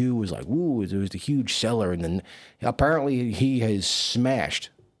 32 was like, ooh, it was the huge seller. And then apparently he has smashed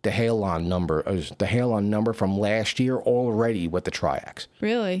the Halon number from last year already with the Triax.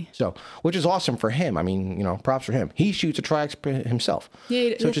 Really? So, which is awesome for him. I mean, you know, props for him. He shoots a Triax himself.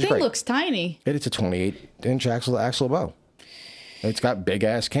 Yeah, so the thing looks tiny. It's a 28-inch axle bow. It's got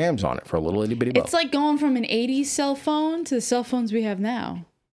big-ass cams on it for a little itty-bitty bow. It's like going from an 80s cell phone to the cell phones we have now.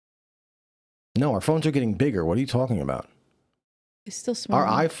 No, our phones are getting bigger. What are you talking about? It's still small.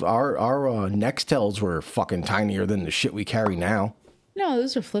 Our Nextels were fucking tinier than the shit we carry now. No,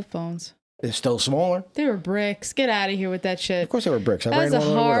 those are flip phones. They're still smaller. They were bricks. Get out of here with that shit. Of course they were bricks. I ran one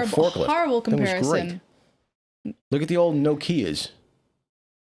with a forklift. Horrible comparison. That was great. Look at the old Nokias.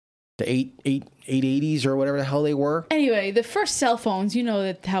 The 880s or whatever the hell they were. Anyway, the first cell phones, you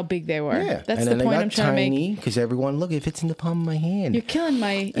know how big they were. Yeah. That's the point I'm trying to make. Because everyone, look, it fits in the palm of my hand. You're killing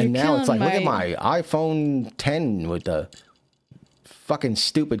my... And now it's like, look at my iPhone 10 with the fucking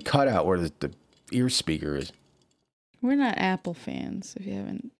stupid cutout where the ear speaker is. We're not Apple fans, if you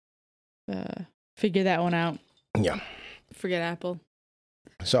haven't figured that one out. Yeah. Forget Apple.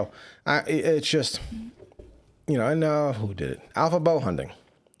 So, it's just, you know, and who did it? Alpha Bow Hunting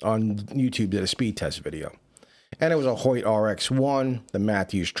on YouTube did a speed test video. And it was a Hoyt RX1, the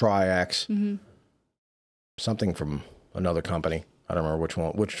Matthews Triax, something from another company. I don't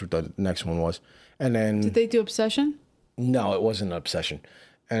remember which the next one was. And then... Did they do Obsession? No, it wasn't an Obsession.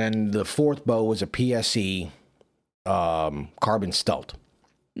 And then the fourth bow was a PSE Carbon Stealth,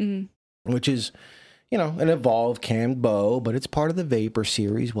 which is, an evolved cammed bow, but it's part of the Vapor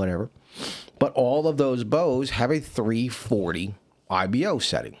series, whatever. But all of those bows have a 340 IBO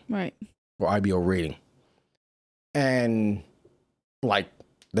setting. Right. Or IBO rating. And, like,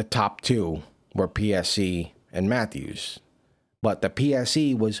 the top two were PSE and Matthews. But the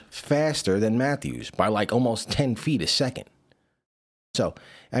PSE was faster than Matthews by, like, almost 10 feet a second. So,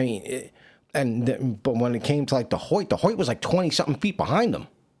 I mean, but when it came to, like, the Hoyt was, like, 20-something feet behind them.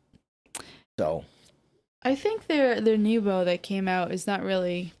 So... I think their new bow that came out is not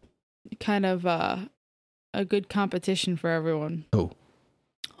really kind of a good competition for everyone. Who?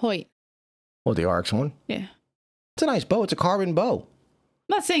 Hoyt. Oh, the RX1? Yeah. It's a nice bow. It's a carbon bow.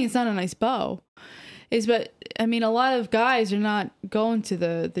 I'm not saying it's not a nice bow. But I mean, a lot of guys are not going to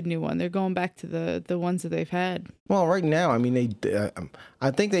the new one. They're going back to the ones that they've had. Well, right now, I mean,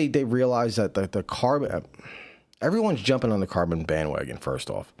 I think they realize that the carbon... Everyone's jumping on the carbon bandwagon, first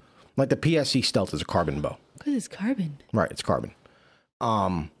off. Like the PSE Stealth is a carbon bow. Because it's carbon. Right, it's carbon.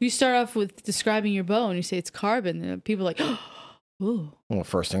 You start off with describing your bow and you say it's carbon. And people are like, ooh. Well, the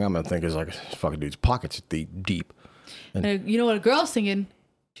first thing I'm going to think is like, fucking dude's pockets deep. And you know what a girl's thinking?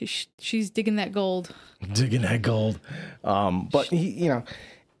 She's digging that gold. Digging that gold. But,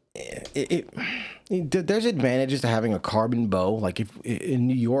 there's advantages to having a carbon bow. Like if in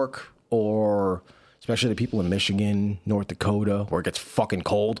New York or... especially the people in Michigan, North Dakota, where it gets fucking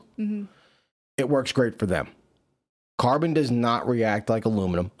cold, it works great for them. Carbon does not react like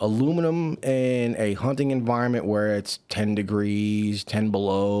aluminum. Aluminum in a hunting environment where it's 10 degrees, 10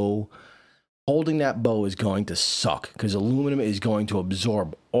 below, holding that bow is going to suck because aluminum is going to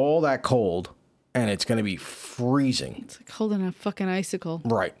absorb all that cold and it's going to be freezing. It's like holding a fucking icicle.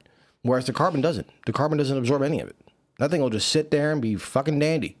 Right. Whereas the carbon doesn't. The carbon doesn't absorb any of it. That thing will just sit there and be fucking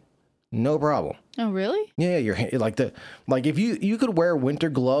dandy. No problem. Oh, really? Yeah, like if you could wear winter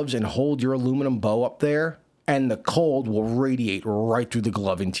gloves and hold your aluminum bow up there, and the cold will radiate right through the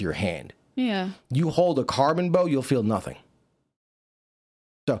glove into your hand. Yeah. You hold a carbon bow, you'll feel nothing.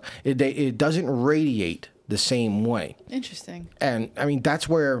 So it doesn't radiate the same way. Interesting. And I mean that's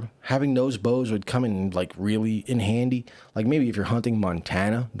where having those bows would come in like really in handy. Like maybe if you're hunting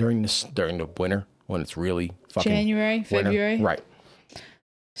Montana during the winter when it's really fucking January, February, winter. Right.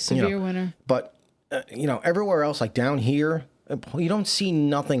 Severe winter. But, everywhere else, like down here, you don't see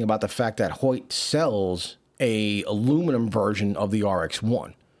nothing about the fact that Hoyt sells a aluminum version of the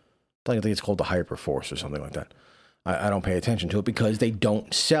RX1. I think it's called the Hyperforce or something like that. I don't pay attention to it because they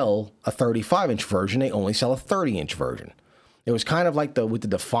don't sell a 35-inch version. They only sell a 30-inch version. It was kind of like with the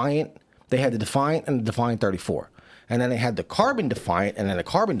Defiant. They had the Defiant and the Defiant 34. And then they had the Carbon Defiant and then the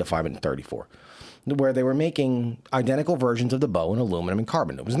Carbon Defiant 34. Where they were making identical versions of the bow in aluminum and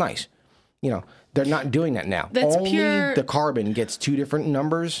carbon. It was nice. They're not doing that now. That's only pure... the carbon gets two different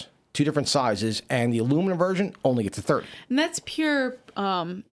numbers, two different sizes, and the aluminum version only gets a 30. And that's pure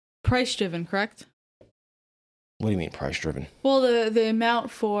price driven, correct? What do you mean price driven? Well, the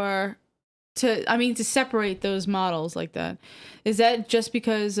amount to separate those models like that. Is that just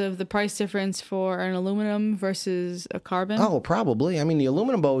because of the price difference for an aluminum versus a carbon? Oh, probably. I mean, the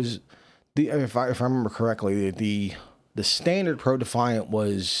aluminum bows... If I remember correctly, the standard Pro Defiant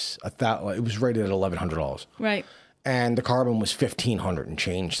was it was rated at $1,100. Right. And the carbon was $1,500 and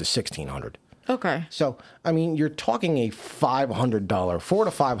changed to $1,600. Okay. So I mean, you're talking a $400 to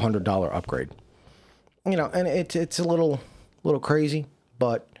 $500 upgrade. And it's a little crazy,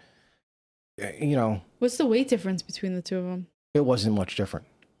 but What's the weight difference between the two of them? It wasn't much different.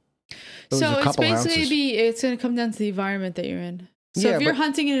 So it's basically it's going to come down to the environment that you're in. So if you're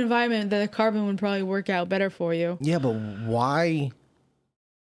hunting in an environment, then the carbon would probably work out better for you. Yeah, but why?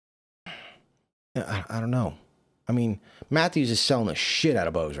 I don't know. I mean, Matthews is selling the shit out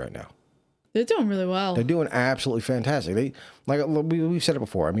of bows right now. They're doing really well. They're doing absolutely fantastic. We've said it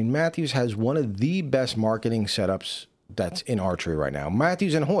before. I mean, Matthews has one of the best marketing setups that's in archery right now.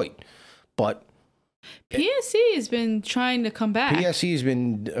 Matthews and Hoyt. But PSE has been trying to come back. PSE has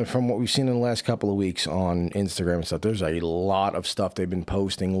been, from what we've seen in the last couple of weeks on Instagram and stuff, there's a lot of stuff they've been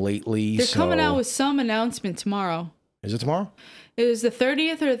posting lately. They're coming out with some announcement tomorrow. Is it tomorrow? It was the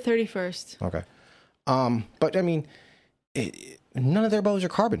 30th or the 31st. Okay. But I mean, none of their bows are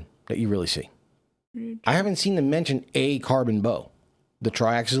carbon that you really see. I haven't seen them mention a carbon bow. The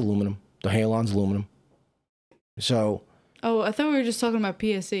Triax is aluminum. The Halon's aluminum. So... Oh, I thought we were just talking about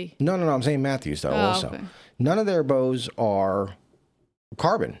PSE. No. I'm saying Matthews, though, also. Okay. none of their bows are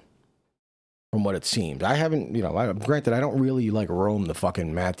carbon, from what it seems. I haven't, granted, I don't really like roam the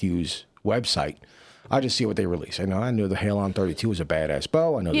fucking Matthews website. I just see what they release. I know the Halon 32 is a badass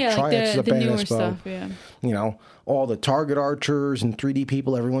bow. I know the Triax is a badass bow. Stuff, yeah. All the Target archers and 3D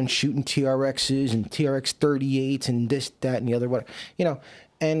people, everyone's shooting TRXs and TRX 38s and this, that, and the other. What,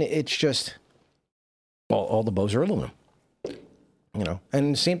 and it's just all the bows are aluminum.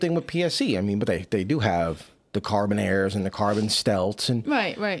 And same thing with PSE. But they do have the carbon airs and the carbon stealths and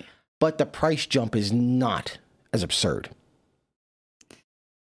right. But the price jump is not as absurd.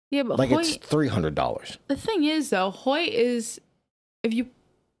 Yeah, but Hoyt, it's $300. The thing is, though, Hoyt is, if you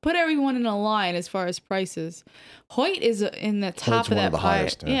put everyone in a line as far as prices, Hoyt is in the top of that pile.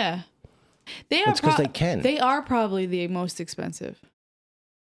 Yeah. It's because they can. They are probably the most expensive.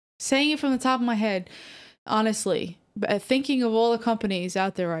 Saying it from the top of my head, honestly, but thinking of all the companies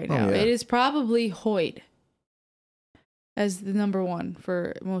out there right now, it is probably Hoyt as the number one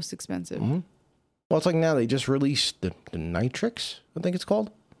for most expensive. Mm-hmm. Well, it's like now they just released the Nitrix, I think it's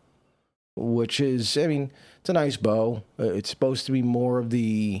called. Which is, it's a nice bow. It's supposed to be more of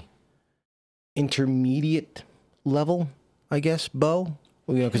the intermediate level, I guess, bow.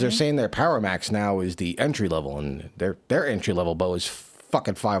 Because they're saying their Power Max now is the entry level, and their entry level bow is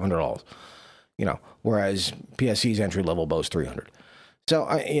fucking $500. Whereas PSC's entry level bow is $300. So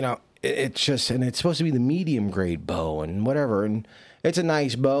it's just, and it's supposed to be the medium grade bow and whatever, and it's a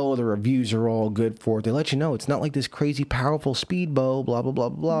nice bow. The reviews are all good for it. They let you know it's not like this crazy powerful speed bow, blah, blah, blah,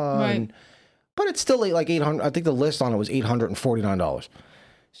 blah. Right. But it's still like $800. I think the list on it was $849.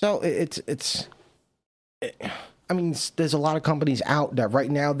 So there's a lot of companies out that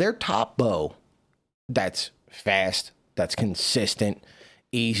right now, their top bow that's fast, that's consistent,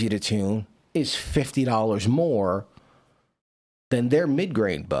 easy to tune, is $50 more than their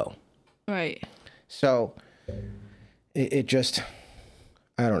mid-grade bow. Right. So it just,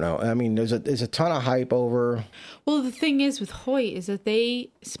 I don't know. There's a ton of hype over. Well, the thing is with Hoyt is that they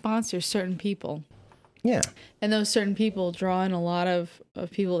sponsor certain people. Yeah. And those certain people draw in a lot of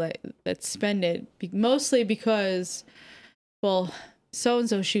people that spend it, mostly because, well,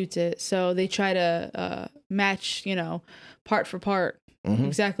 so-and-so shoots it, so they try to match, part for part,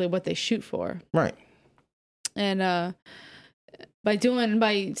 exactly what they shoot for. Right. And by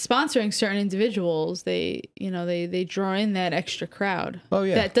sponsoring certain individuals, they draw in that extra crowd. Oh,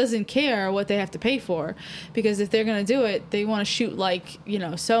 yeah. That doesn't care what they have to pay for, because if they're going to do it, they want to shoot like,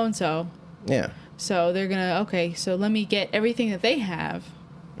 so-and-so. Yeah. So they're going to, so let me get everything that they have,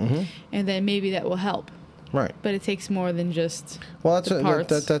 and then maybe that will help. Right. But it takes more than just that's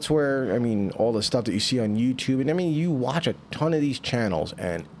where, all the stuff that you see on YouTube, and you watch a ton of these channels,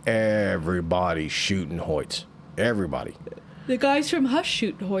 and everybody's shooting Hoyts. Everybody. The guys from Hush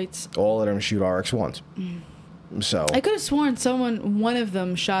shoot Hoyts. All of them shoot RX-1s. So I could have sworn one of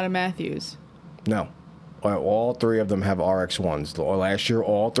them shot a Matthews. No. All three of them have RX-1s. Last year,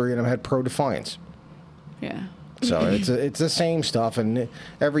 all three of them had Pro Defiance. Yeah. So it's the same stuff, and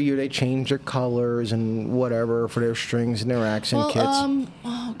every year they change their colors and whatever for their strings and their accent kits.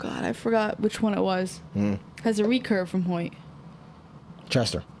 Oh God, I forgot which one it was. Has a recurve from Hoyt.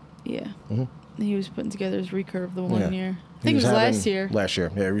 Chester. Yeah. He was putting together his recurve the one year. I think it was last year. Last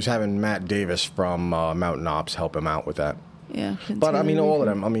year, yeah. He was having Matt Davis from Mountain Ops help him out with that. Yeah. But all of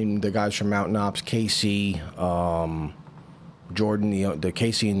them. The guys from Mountain Ops, Casey, Jordan, the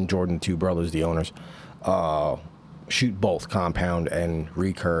Casey and Jordan, two brothers, the owners, shoot both compound and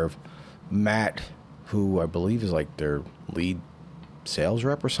recurve. Matt, who I believe is like their lead sales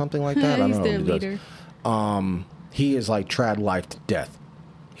rep or something like that. I don't know. He's their leader. He is like trad life to death.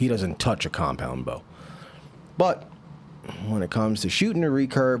 He doesn't touch a compound bow. But when it comes to shooting a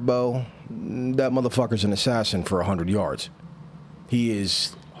recurve bow, that motherfucker's an assassin for 100 yards. He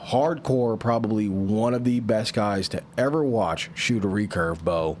is hardcore, probably one of the best guys to ever watch shoot a recurve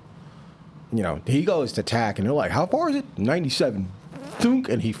bow. He goes to tack, and they're like, how far is it? 97. Thunk,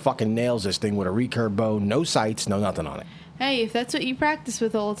 and he fucking nails this thing with a recurve bow. No sights, no nothing on it. Hey, if that's what you practice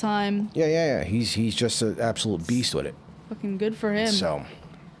with all the time. Yeah. He's just an absolute beast with it. Fucking good for him. So,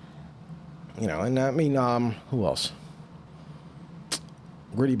 who else?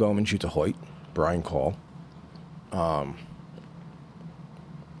 Gritty Bowman shoots a Hoyt. Brian Call. I'm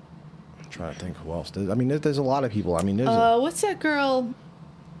trying to think who else. There's a lot of people. What's that girl?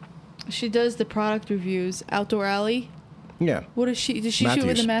 She does the product reviews. Outdoor Alley. Yeah. What does she? Does she shoot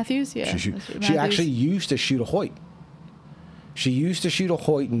with the Matthews? Yeah. She actually used to shoot a Hoyt.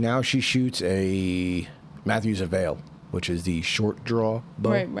 And now she shoots a Matthews Avail, which is the short draw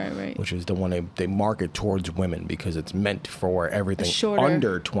bow. Right. Which is the one they market towards women because it's meant for everything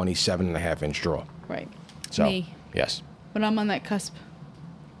under 27.5-inch draw. Right. So, Me. yes. But I'm on that cusp.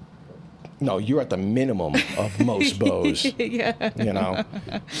 No, you're at the minimum of most bows. Yeah. You know,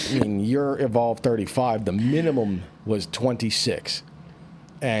 I mean, your Evolve 35, the minimum was 26,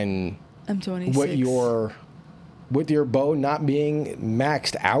 and I'm 26. With your bow not being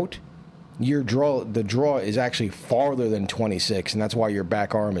maxed out, the draw is actually farther than 26, and that's why your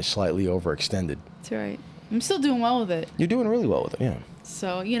back arm is slightly overextended. That's right. I'm still doing well with it. You're doing really well with it, yeah.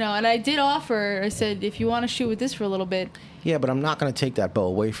 So, and I did offer. I said, if you want to shoot with this for a little bit. Yeah, but I'm not going to take that bow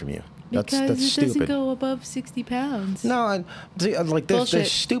away from you. That's it stupid. Doesn't go above 60 pounds. No, there's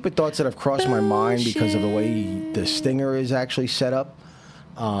stupid thoughts that have crossed my mind because of the way the Stinger is actually set up.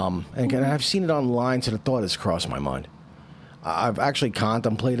 And again, I've seen it online, so the thought has crossed my mind. I've actually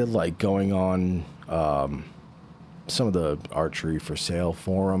contemplated like going on some of the archery for sale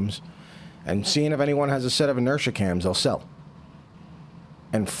forums and seeing if anyone has a set of inertia cams they'll sell.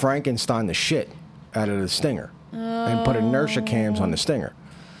 And Frankenstein the shit out of the Stinger and put inertia cams on the Stinger.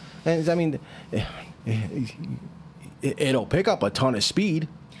 And I mean, it'll pick up a ton of speed.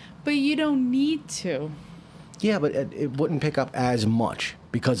 But you don't need to. Yeah, but it wouldn't pick up as much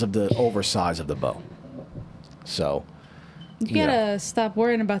because of the oversize of the bow. So you gotta stop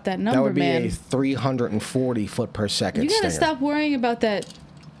worrying about that number, man. That would be a 340 foot per second. You gotta Stinger. stop worrying about that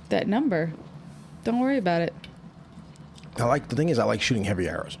number. Don't worry about it. The thing is, I like shooting heavy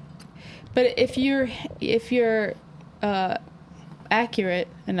arrows. But if you're accurate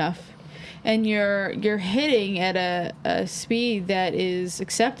enough and you're hitting at a speed that is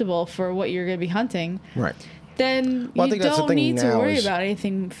acceptable for what you're going to be hunting, right? Then you don't need to worry about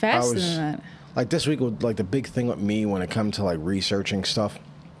anything faster than that. Like this week, like the big thing with me when it comes to like researching stuff,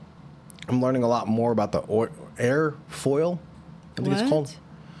 I'm learning a lot more about the airfoil. I think it's called.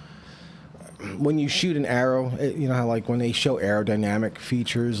 When you shoot an arrow, you know how like when they show aerodynamic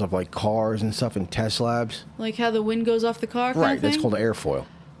features of like cars and stuff in test labs, like how the wind goes off the car. Right, that's called airfoil.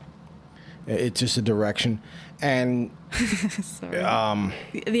 It's just a direction, and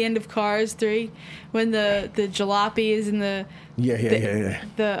the end of Cars 3, when the jalopy is in the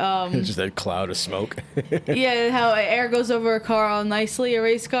it's just a cloud of smoke. Yeah, how air goes over a car all nicely, a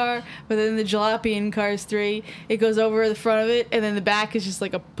race car, but then the jalopy in Cars 3, it goes over the front of it, and then the back is just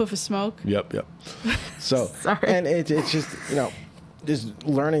like a puff of smoke. Yep. So, and it's just just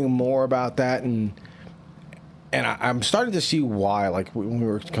learning more about that and I'm starting to see why, like when we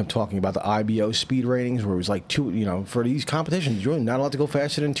were talking about the IBO speed ratings, where it was like for these competitions, you're not allowed to go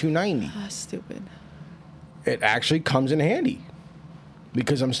faster than 290. Oh, stupid. It actually comes in handy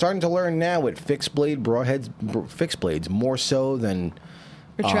because I'm starting to learn now with fixed blades more so than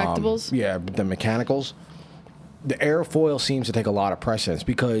retractables. The mechanicals. The airfoil seems to take a lot of precedence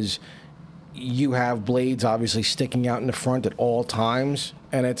because you have blades obviously sticking out in the front at all times,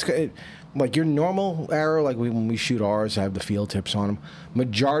 and like your normal arrow, like when we shoot ours, I have the field tips on them.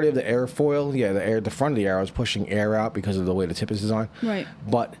 Majority of the airfoil, the front of the arrow is pushing air out because of the way the tip is designed. Right.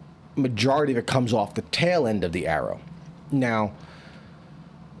 But majority of it comes off the tail end of the arrow. Now,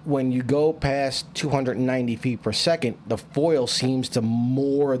 when you go past 290 feet per second, the foil seems to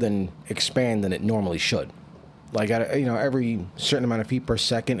more than expand than it normally should. Like at every certain amount of feet per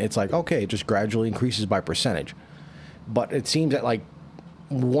second, it's like okay, it just gradually increases by percentage. But it seems that like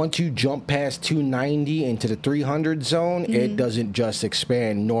once you jump past 290 into the 300 zone, it doesn't just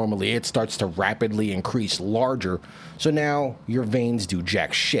expand normally. It starts to rapidly increase larger. So now your veins do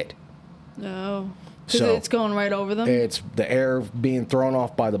jack shit. Oh. Because it's going right over them? It's the air being thrown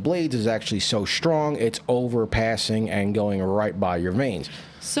off by the blades is actually so strong, it's overpassing and going right by your veins.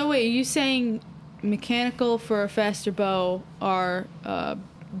 So wait, are you saying mechanical for a faster bow are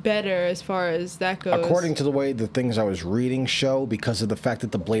better as far as that goes? According to the way the things I was reading show, because of the fact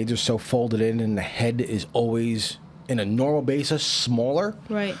that the blades are so folded in and the head is always, in a normal basis, smaller,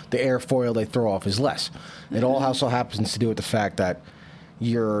 right, the airfoil they throw off is less. It all also happens to do with the fact that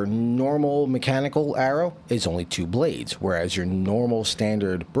your normal mechanical arrow is only 2 blades, whereas your normal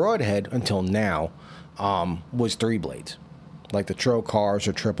standard broadhead until now was 3 blades. Like the Tro cars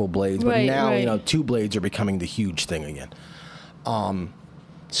are triple blades, but now 2 blades are becoming the huge thing again.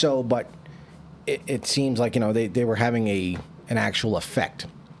 But it seems like they were having an actual effect.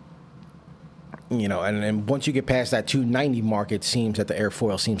 And once you get past that 290 mark, it seems that the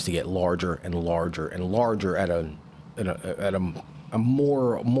airfoil seems to get larger and larger and larger at a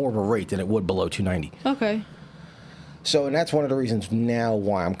more of a rate than it would below 290. Okay. So, and that's one of the reasons now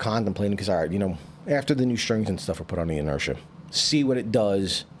why I'm contemplating, because after the new strings and stuff are put on the inertia, see what it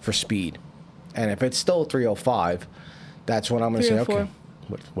does for speed, and if it's still 305, that's when I'm going to say, okay,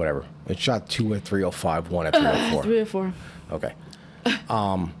 whatever. It shot 2 at 305, 1 at 304. 304. Okay.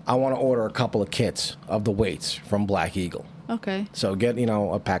 I want to order a couple of kits of the weights from Black Eagle. Okay. So get,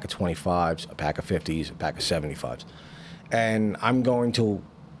 a pack of 25s, a pack of 50s, a pack of 75s. And I'm going to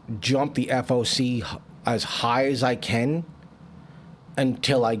jump the FOC as high as I can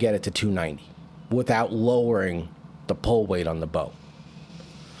until I get it to 290 without lowering the pull weight on the bow.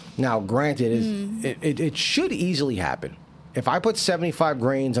 Now, granted, it should easily happen. If I put 75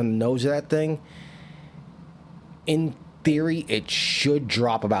 grains on the nose of that thing, in theory, it should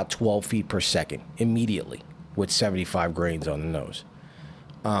drop about 12 feet per second immediately with 75 grains on the nose.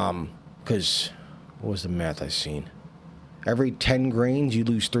 Because, what was the math I seen? Every 10 grains, you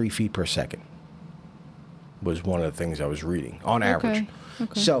lose 3 feet per second. Was one of the things I was reading, on average.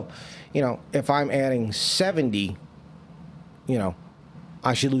 Okay. So, if I'm adding 70,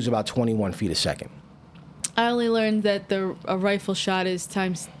 I should lose about 21 feet a second. I only learned that a rifle shot is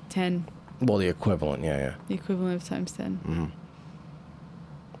times 10. Well, the equivalent, yeah. The equivalent of times 10. Mm-hmm.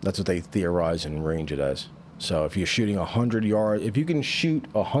 That's what they theorize and range it as. So if you're shooting 100 yards, if you can shoot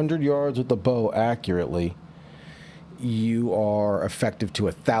 100 yards with the bow accurately, you are effective to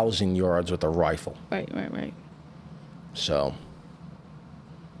 1,000 yards with a rifle. Right. So.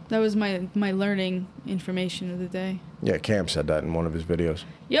 That was my learning information of the day. Yeah, Cam said that in one of his videos.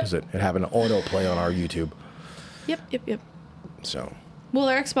 Yep. Because it had an autoplay on our YouTube. Yep. So. Well,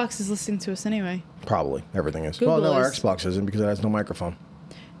 our Xbox is listening to us anyway. Probably. Everything is. Google our is. Xbox isn't because it has no microphone.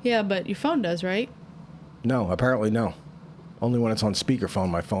 Yeah, but your phone does, right? No, apparently no. Only when it's on speakerphone,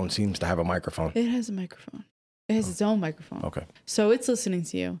 my phone seems to have a microphone. It has a microphone. It has its own microphone. Okay. So it's listening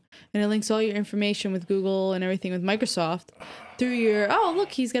to you. And it links all your information with Google and everything with Microsoft through your, oh,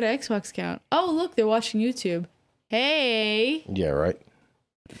 look, he's got an Xbox account. Oh, look, they're watching YouTube. Hey. Yeah, right.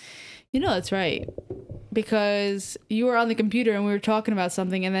 That's right. Because you were on the computer and we were talking about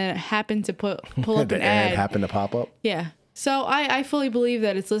something and then it happened to pull up the an ad happened to pop up? Yeah. So I fully believe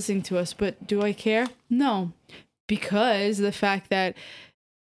that it's listening to us, but do I care? No. Because the fact that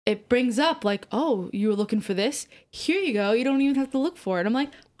it brings up like, oh, you were looking for this? Here you go. You don't even have to look for it. I'm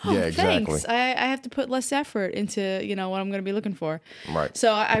like, oh, yeah, exactly. Thanks. I have to put less effort into, what I'm going to be looking for. Right.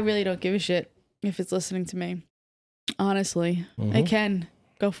 So I really don't give a shit if it's listening to me. Honestly. Mm-hmm. I can.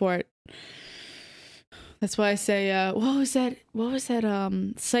 Go for it. That's why I say, what was that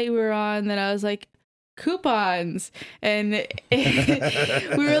site we were on that I was like, coupons, and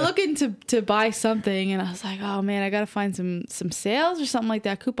we were looking to buy something, and I was like, oh man, I gotta find some sales or something like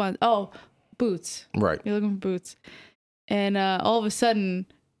that. Coupons. Oh, boots. Right. You're looking for boots, and all of a sudden,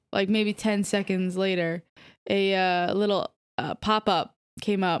 like maybe 10 seconds later, a little pop-up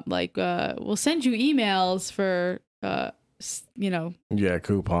came up like, we'll send you emails for yeah,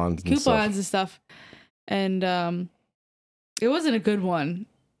 coupons and stuff. And it wasn't a good one.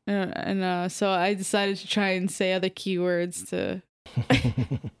 So I decided to try and say other keywords to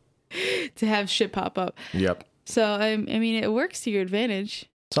to have shit pop up. Yep. So I mean, it works to your advantage.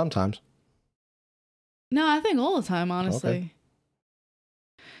 Sometimes. No, I think all the time, honestly. Okay.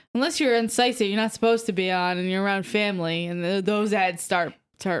 Unless you're in sites that you're not supposed to be on and you're around family and those ads start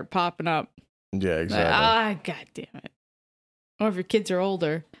popping up. Yeah, exactly. Like, God damn it. Or if your kids are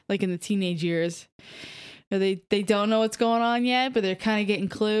older, like in the teenage years. Or they don't know what's going on yet, but they're kind of getting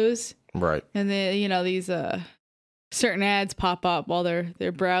clues. Right. And they, these certain ads pop up while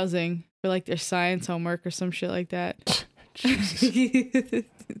they're browsing for like their science homework or some shit like that. Jesus.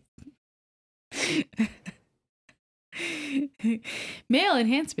 Male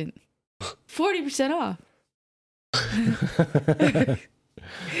enhancement. 40% off.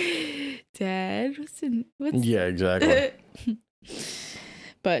 Dad, what's Yeah, exactly.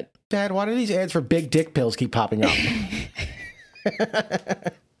 But Dad, why do these ads for big dick pills keep popping up?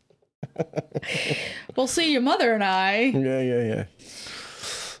 We'll see your mother and I. Yeah.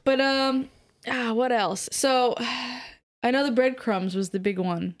 But what else? So I know the breadcrumbs was the big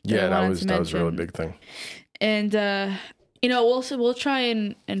one. Yeah, that was a really big thing. And we'll try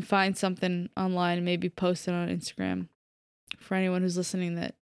and find something online and maybe post it on Instagram for anyone who's listening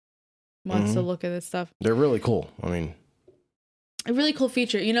that wants to look at this stuff. They're really cool. I mean, a really cool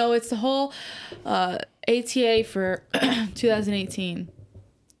feature. It's the whole ATA for 2018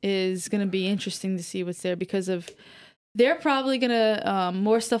 is going to be interesting to see what's there because of they're probably going to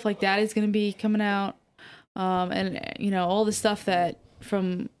more stuff like that is going to be coming out. And all the stuff that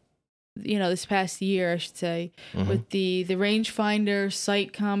from this past year, I should say, with the rangefinder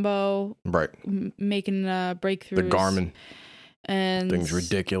sight combo, right, making breakthroughs. The Garmin and thing's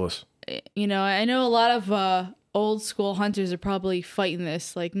ridiculous. I know a lot of old school hunters are probably fighting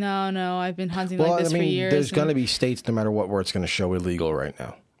this. Like, no, I've been hunting like this for years. There's going to be states, no matter what, where it's going to show illegal right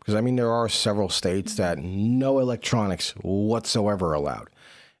now. Because, I mean, there are several states that no electronics whatsoever allowed.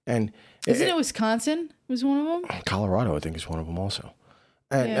 And isn't it Wisconsin was one of them? Colorado, I think, is one of them also.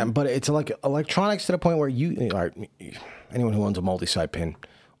 But it's like electronics to the point where anyone who owns a multi-site pin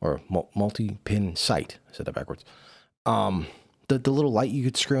or multi-pin site, I said that backwards, the little light you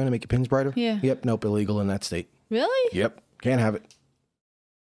could screw in to make your pins brighter? Yeah. Yep, nope, illegal in that state. Really? Yep, can't have it.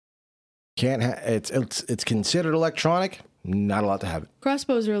 It's considered electronic, not allowed to have it.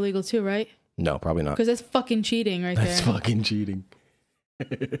 Crossbows are illegal too, right? No, probably not. Because that's fucking cheating right there. That's fucking cheating.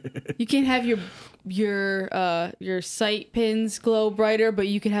 You can't have your sight pins glow brighter, but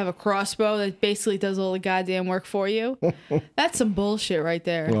you can have a crossbow that basically does all the goddamn work for you. That's some bullshit right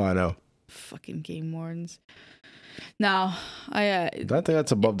there. Well, I know. Fucking game wardens. No, I think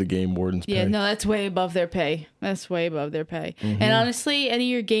that's above the game wardens' pay. Yeah, no, that's way above their pay. That's way above their pay. Mm-hmm. And honestly, any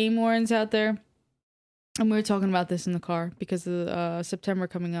of your game wardens out there, and we were talking about this in the car because of September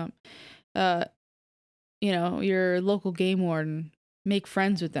coming up. Your local game warden, make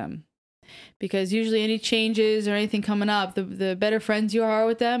friends with them, because usually any changes or anything coming up, the better friends you are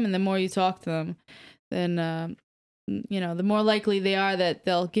with them, and the more you talk to them, then the more likely they are that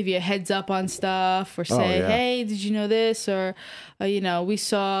they'll give you a heads up on stuff or say, hey, did you know this? Or, we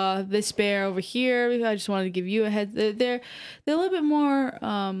saw this bear over here. I just wanted to give you a heads. They're a little bit more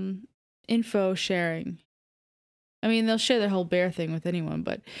info sharing. I mean, they'll share their whole bear thing with anyone,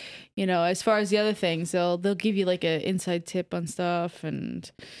 but, as far as the other things, they'll give you like an inside tip on stuff. And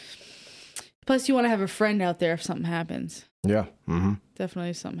plus you want to have a friend out there if something happens. Yeah. Mm-hmm. Definitely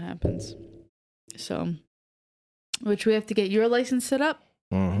if something happens. So... which we have to get your license set up,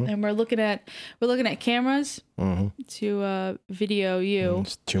 and we're looking at cameras to video you.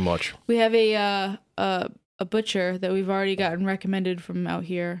 It's too much. We have a butcher that we've already gotten recommended from out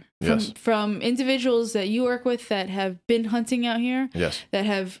here. From individuals that you work with that have been hunting out here. Yes. That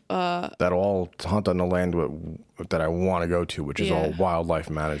have that all hunt on the land that I want to go to, which is all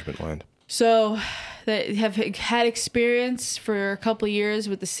wildlife management land. So that have had experience for a couple of years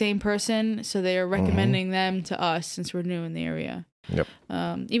with the same person, so they are recommending them to us since we're new in the area. Yep.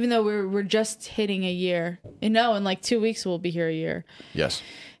 Even though we're just hitting a year, and in like 2 weeks we'll be here a year. Yes.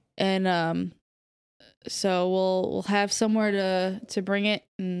 And so we'll have somewhere to bring it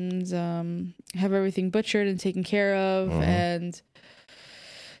and have everything butchered and taken care of, and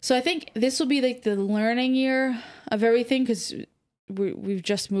so I think this will be like the learning year of everything, because we've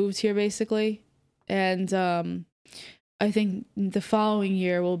just moved here basically. And I think the following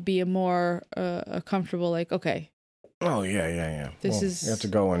year will be a more comfortable, like, okay. Oh, yeah. You have to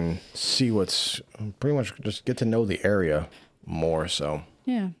go and see what's pretty much just get to know the area more. So,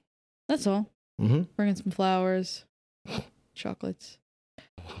 yeah, that's all. Mm-hmm. Bringing some flowers, chocolates.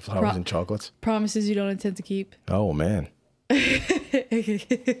 Flowers and chocolates? Promises you don't intend to keep. Oh, man.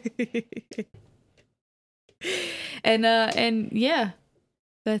 And yeah,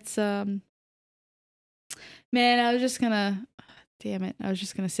 that's, man, I was just gonna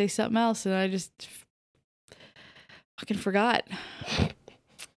say something else, and I just fucking forgot.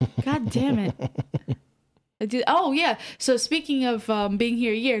 God damn it. I do. Oh, yeah. So speaking of being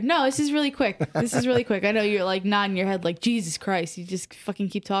here a year, no, this is really quick. I know you're like nodding your head like, Jesus Christ, you just fucking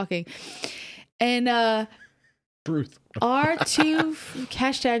keep talking. And truth. R2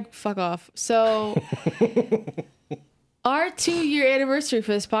 hashtag fuck off. So our 2-year anniversary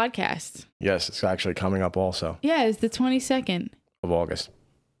for this podcast. Yes, it's actually coming up also. Yeah, it's the 22nd of August.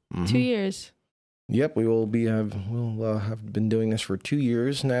 2 years. Yep, we'll have been doing this for 2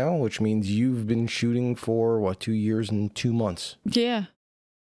 years now, which means you've been shooting for 2 years and 2 months. Yeah.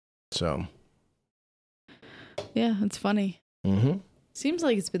 So. Yeah, it's funny. Mm-hmm. Seems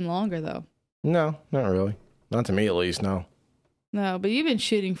like it's been longer though. No, not really. Not to me, at least. No. No, but you've been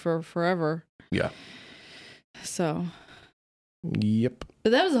shooting for forever. Yeah. So. Yep.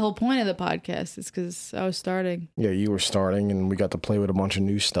 But that was the whole point of the podcast. It's because I was starting. Yeah, you were starting, and we got to play with a bunch of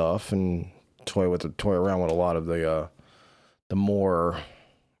new stuff and toy around with a lot of the more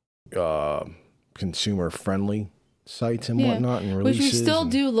consumer friendly sites and whatnot and releases. Which we still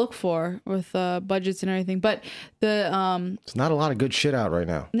do look for with budgets and everything. But it's not a lot of good shit out right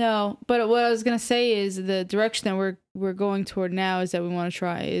now. No, but what I was gonna say is the direction that we're going toward now is that we want to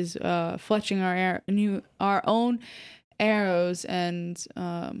try is fletching our own arrows and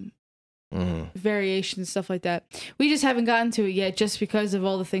variations, stuff like that. We just haven't gotten to it yet, just because of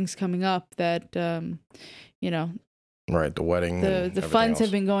all the things coming up that right, the wedding, the funds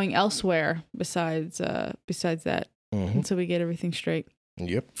have been going elsewhere besides that until we get everything straight.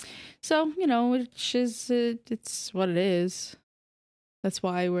 Yep. So which is it's what it is. That's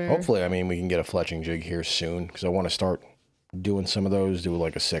why we're hopefully. I mean, we can get a fletching jig here soon, because I want to start doing some of those. Do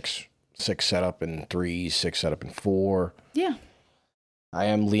like a six setup in 3, 6 setup in 4. Yeah. I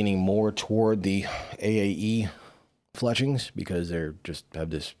am leaning more toward the AAE fletchings because they're just have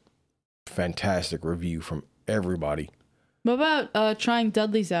this fantastic review from everybody. What about trying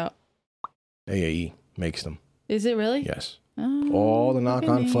Dudley's out? AAE makes them. Is it really? Yes. Oh, all the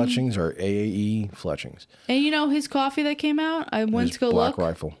knock-on fletchings are AAE fletchings. And you know his coffee that came out? I went to go Black look.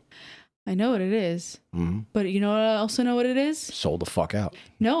 Rifle. I know what it is. Mm-hmm. But you know what I also know what it is? Sold the fuck out.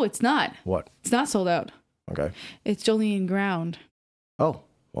 No, it's not. What? It's not sold out. Okay. It's only in ground. Oh,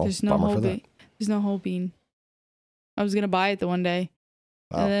 well, there's no whole bean. There's no whole bean. I was gonna buy it the one day,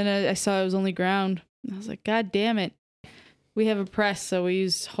 and then I saw it was only ground. I was like, God damn it! We have a press, so we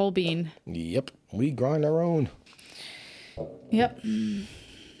use whole bean. Yep, we grind our own. Yep.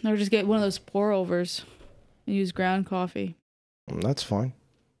 Or just get one of those pour overs and use ground coffee. That's fine.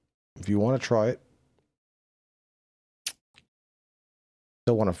 If you want to try it.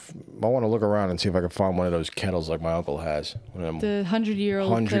 I want to look around and see if I can find one of those kettles like my uncle has. The 100-year-old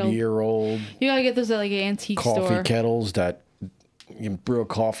 100-year-old. You gotta get those at like an antique coffee store. Kettles that you brew a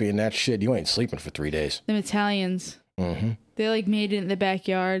coffee in that shit. You ain't sleeping for 3 days. Them Italians. Mm-hmm. They like made it in the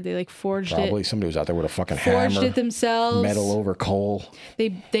backyard. They like forged it. Probably somebody was out there with a fucking hammer. Forged it themselves. Metal over coal.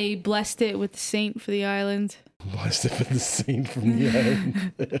 They blessed it with the saint for the island. Blessed it with the saint from the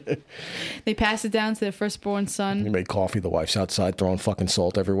island. They passed it down to their firstborn son. They made coffee. The wife's outside throwing fucking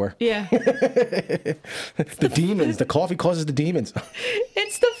salt everywhere. Yeah. The demons. The coffee causes the demons.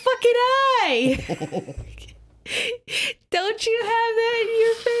 It's the fucking eye. Don't you have that in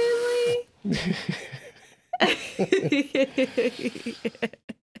your family?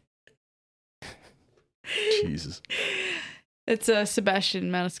 Jesus. It's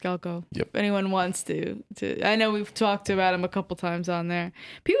Sebastian Maniscalco. Yep. If anyone wants to, I know we've talked about him a couple times on there.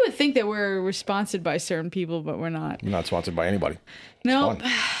 People would think that we're sponsored by certain people, but we're not. We're not sponsored by anybody. Nope.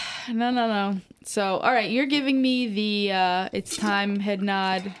 No. So, all right, you're giving me the it's time head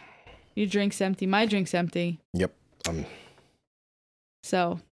nod. Your drink's empty. My drink's empty. Yep.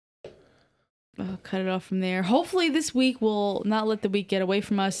 So, I'll cut it off from there. Hopefully this week we'll not let the week get away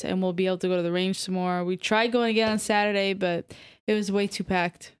from us and we'll be able to go to the range some more. We tried going again on Saturday, but it was way too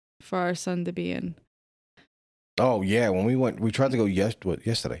packed for our son to be in. Oh, yeah. When we went, we tried to go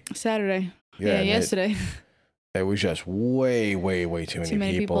yesterday? Saturday. Yeah, yesterday. It was just way too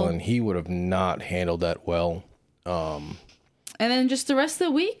many people, and he would have not handled that well. And then just the rest of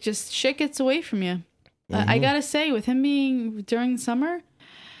the week, just shit gets away from you. Mm-hmm. I gotta say, with him being during the summer,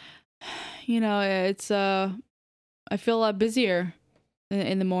 you know, it's I feel a lot busier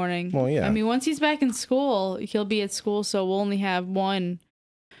in the morning. Well, yeah. I mean, once he's back in school, he'll be at school, so we'll only have one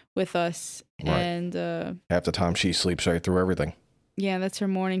with us. Right. And half the time she sleeps right through everything. Yeah, that's her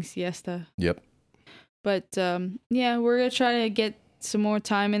morning siesta. Yep. But yeah, we're gonna try to get some more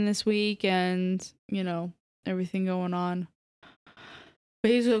time in this week, and you know, everything going on. But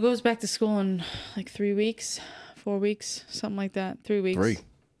he goes back to school in like 3 weeks, 4 weeks, something like that. 3 weeks.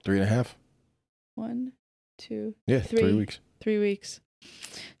 3.5. 1, 2. Yeah, 3 weeks. 3 weeks.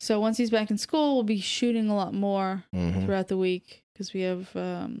 So once he's back in school, we'll be shooting a lot more throughout the week because we have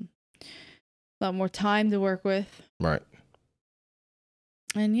a lot more time to work with. Right.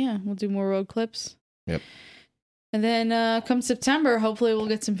 And yeah, we'll do more road clips. Yep. And then come September, hopefully we'll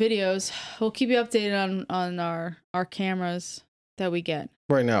get some videos. We'll keep you updated on our cameras that we get.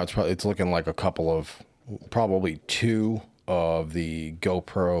 Right now, it's looking like a couple of, probably 2 of the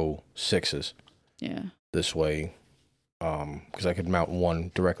GoPro 6s. Yeah. This way, because I could mount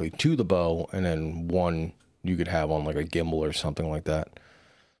one directly to the bow, and then one you could have on like a gimbal or something like that.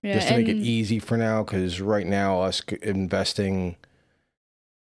 Yeah, just to make it easy for now, because right now us investing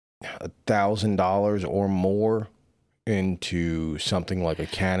 $1,000 or more into something like a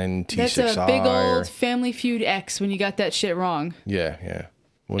Canon T6i. That's a big old Family Feud X when you got that shit wrong. Yeah.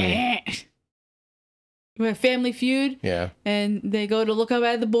 We have Family Feud. Yeah. And they go to look up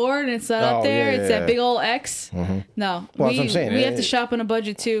at the board and it's not up there. It's that big old X. Mm-hmm. No. Well, that's what I'm saying. We have to shop on a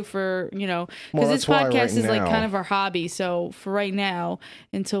budget too for, you know, because this podcast is like kind of our hobby. So for right now,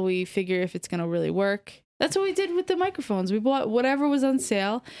 until we figure if it's going to really work. That's what we did with the microphones. We bought whatever was on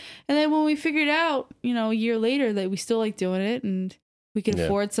sale. And then when we figured out, you know, a year later that we still like doing it and we could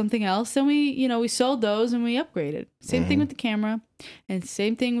afford something else, then we sold those and we upgraded. Same thing with the camera and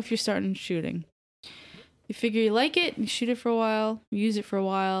same thing if you're starting shooting. You figure you like it, you shoot it for a while, use it for a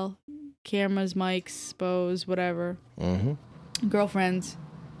while. Cameras, mics, bows, whatever. Mm-hmm. Girlfriends,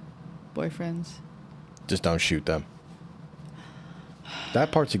 boyfriends. Just don't shoot them.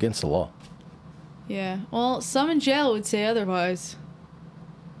 That part's against the law. Yeah. Well, some in jail would say otherwise.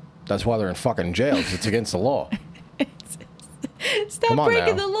 That's why they're in fucking jails. It's against the law. Stop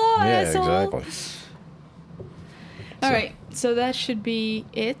breaking the law, yeah, asshole. exactly. All right, so that should be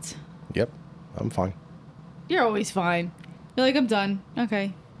it. Yep, I'm fine. You're always fine. You're like, I'm done.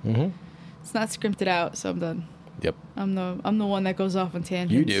 Okay. Mm-hmm. It's not scripted out, so I'm done. Yep. I'm the one that goes off on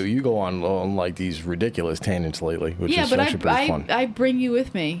tangents. You do. You go on like these ridiculous tangents lately, which is but actually pretty fun. I bring you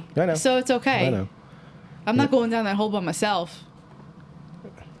with me. I know. So it's okay. I know. I'm not going down that hole by myself.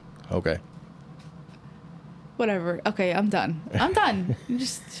 Okay. Whatever. Okay, I'm done. I'm done. You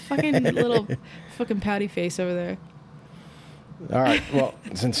just fucking little fucking pouty face over there. All right. Well,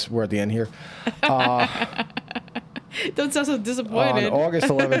 since we're at the end here. Don't sound so disappointed. On August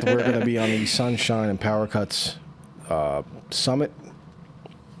 11th, we're going to be on the Sunshine and Power Cuts Summit.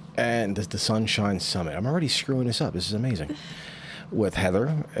 And the Sunshine Summit. I'm already screwing this up. This is amazing. With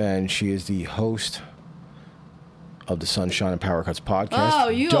Heather, and she is the host of the Sunshine and Power Cuts podcast. Oh,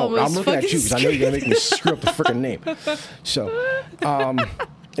 you almost I'm looking at you because I know you're going to make me screw up the freaking name. So,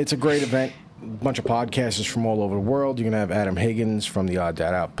 it's a great event. A bunch of podcasters from all over the world. You're going to have Adam Higgins from the Odd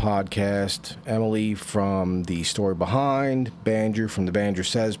Dad Out podcast, Emily from The Story Behind, Bandrew from the Bandrew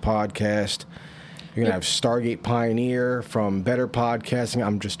Says podcast. You're going to have Stargate Pioneer from Better Podcasting.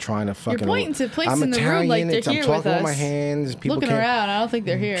 I'm just trying to fucking... You're pointing to places I'm in the Italian, room like they're here with us. I'm talking with my hands. People looking can't, around. I don't think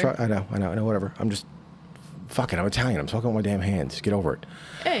they're here. I know, whatever. I'm just... Fuck it, I'm Italian. I'm talking with my damn hands. Get over it.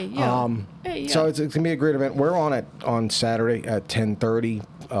 Hey, yo. Hey, yo. So it's going to be a great event. We're on Saturday at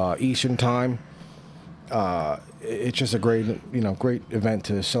 10:30 Eastern Time. It's just a great event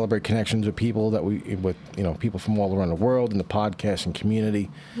to celebrate connections with people people from all around the world in the podcasting community.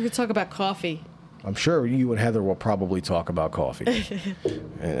 We could talk about coffee. I'm sure you and Heather will probably talk about coffee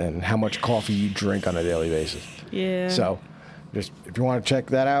and how much coffee you drink on a daily basis. Yeah. So, just if you want to check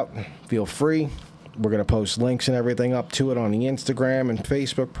that out, feel free. We're going to post links and everything up to it on the Instagram and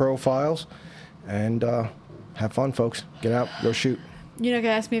Facebook profiles. And have fun, folks. Get out, go shoot. You're not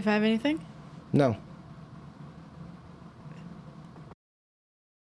going to ask me if I have anything? No.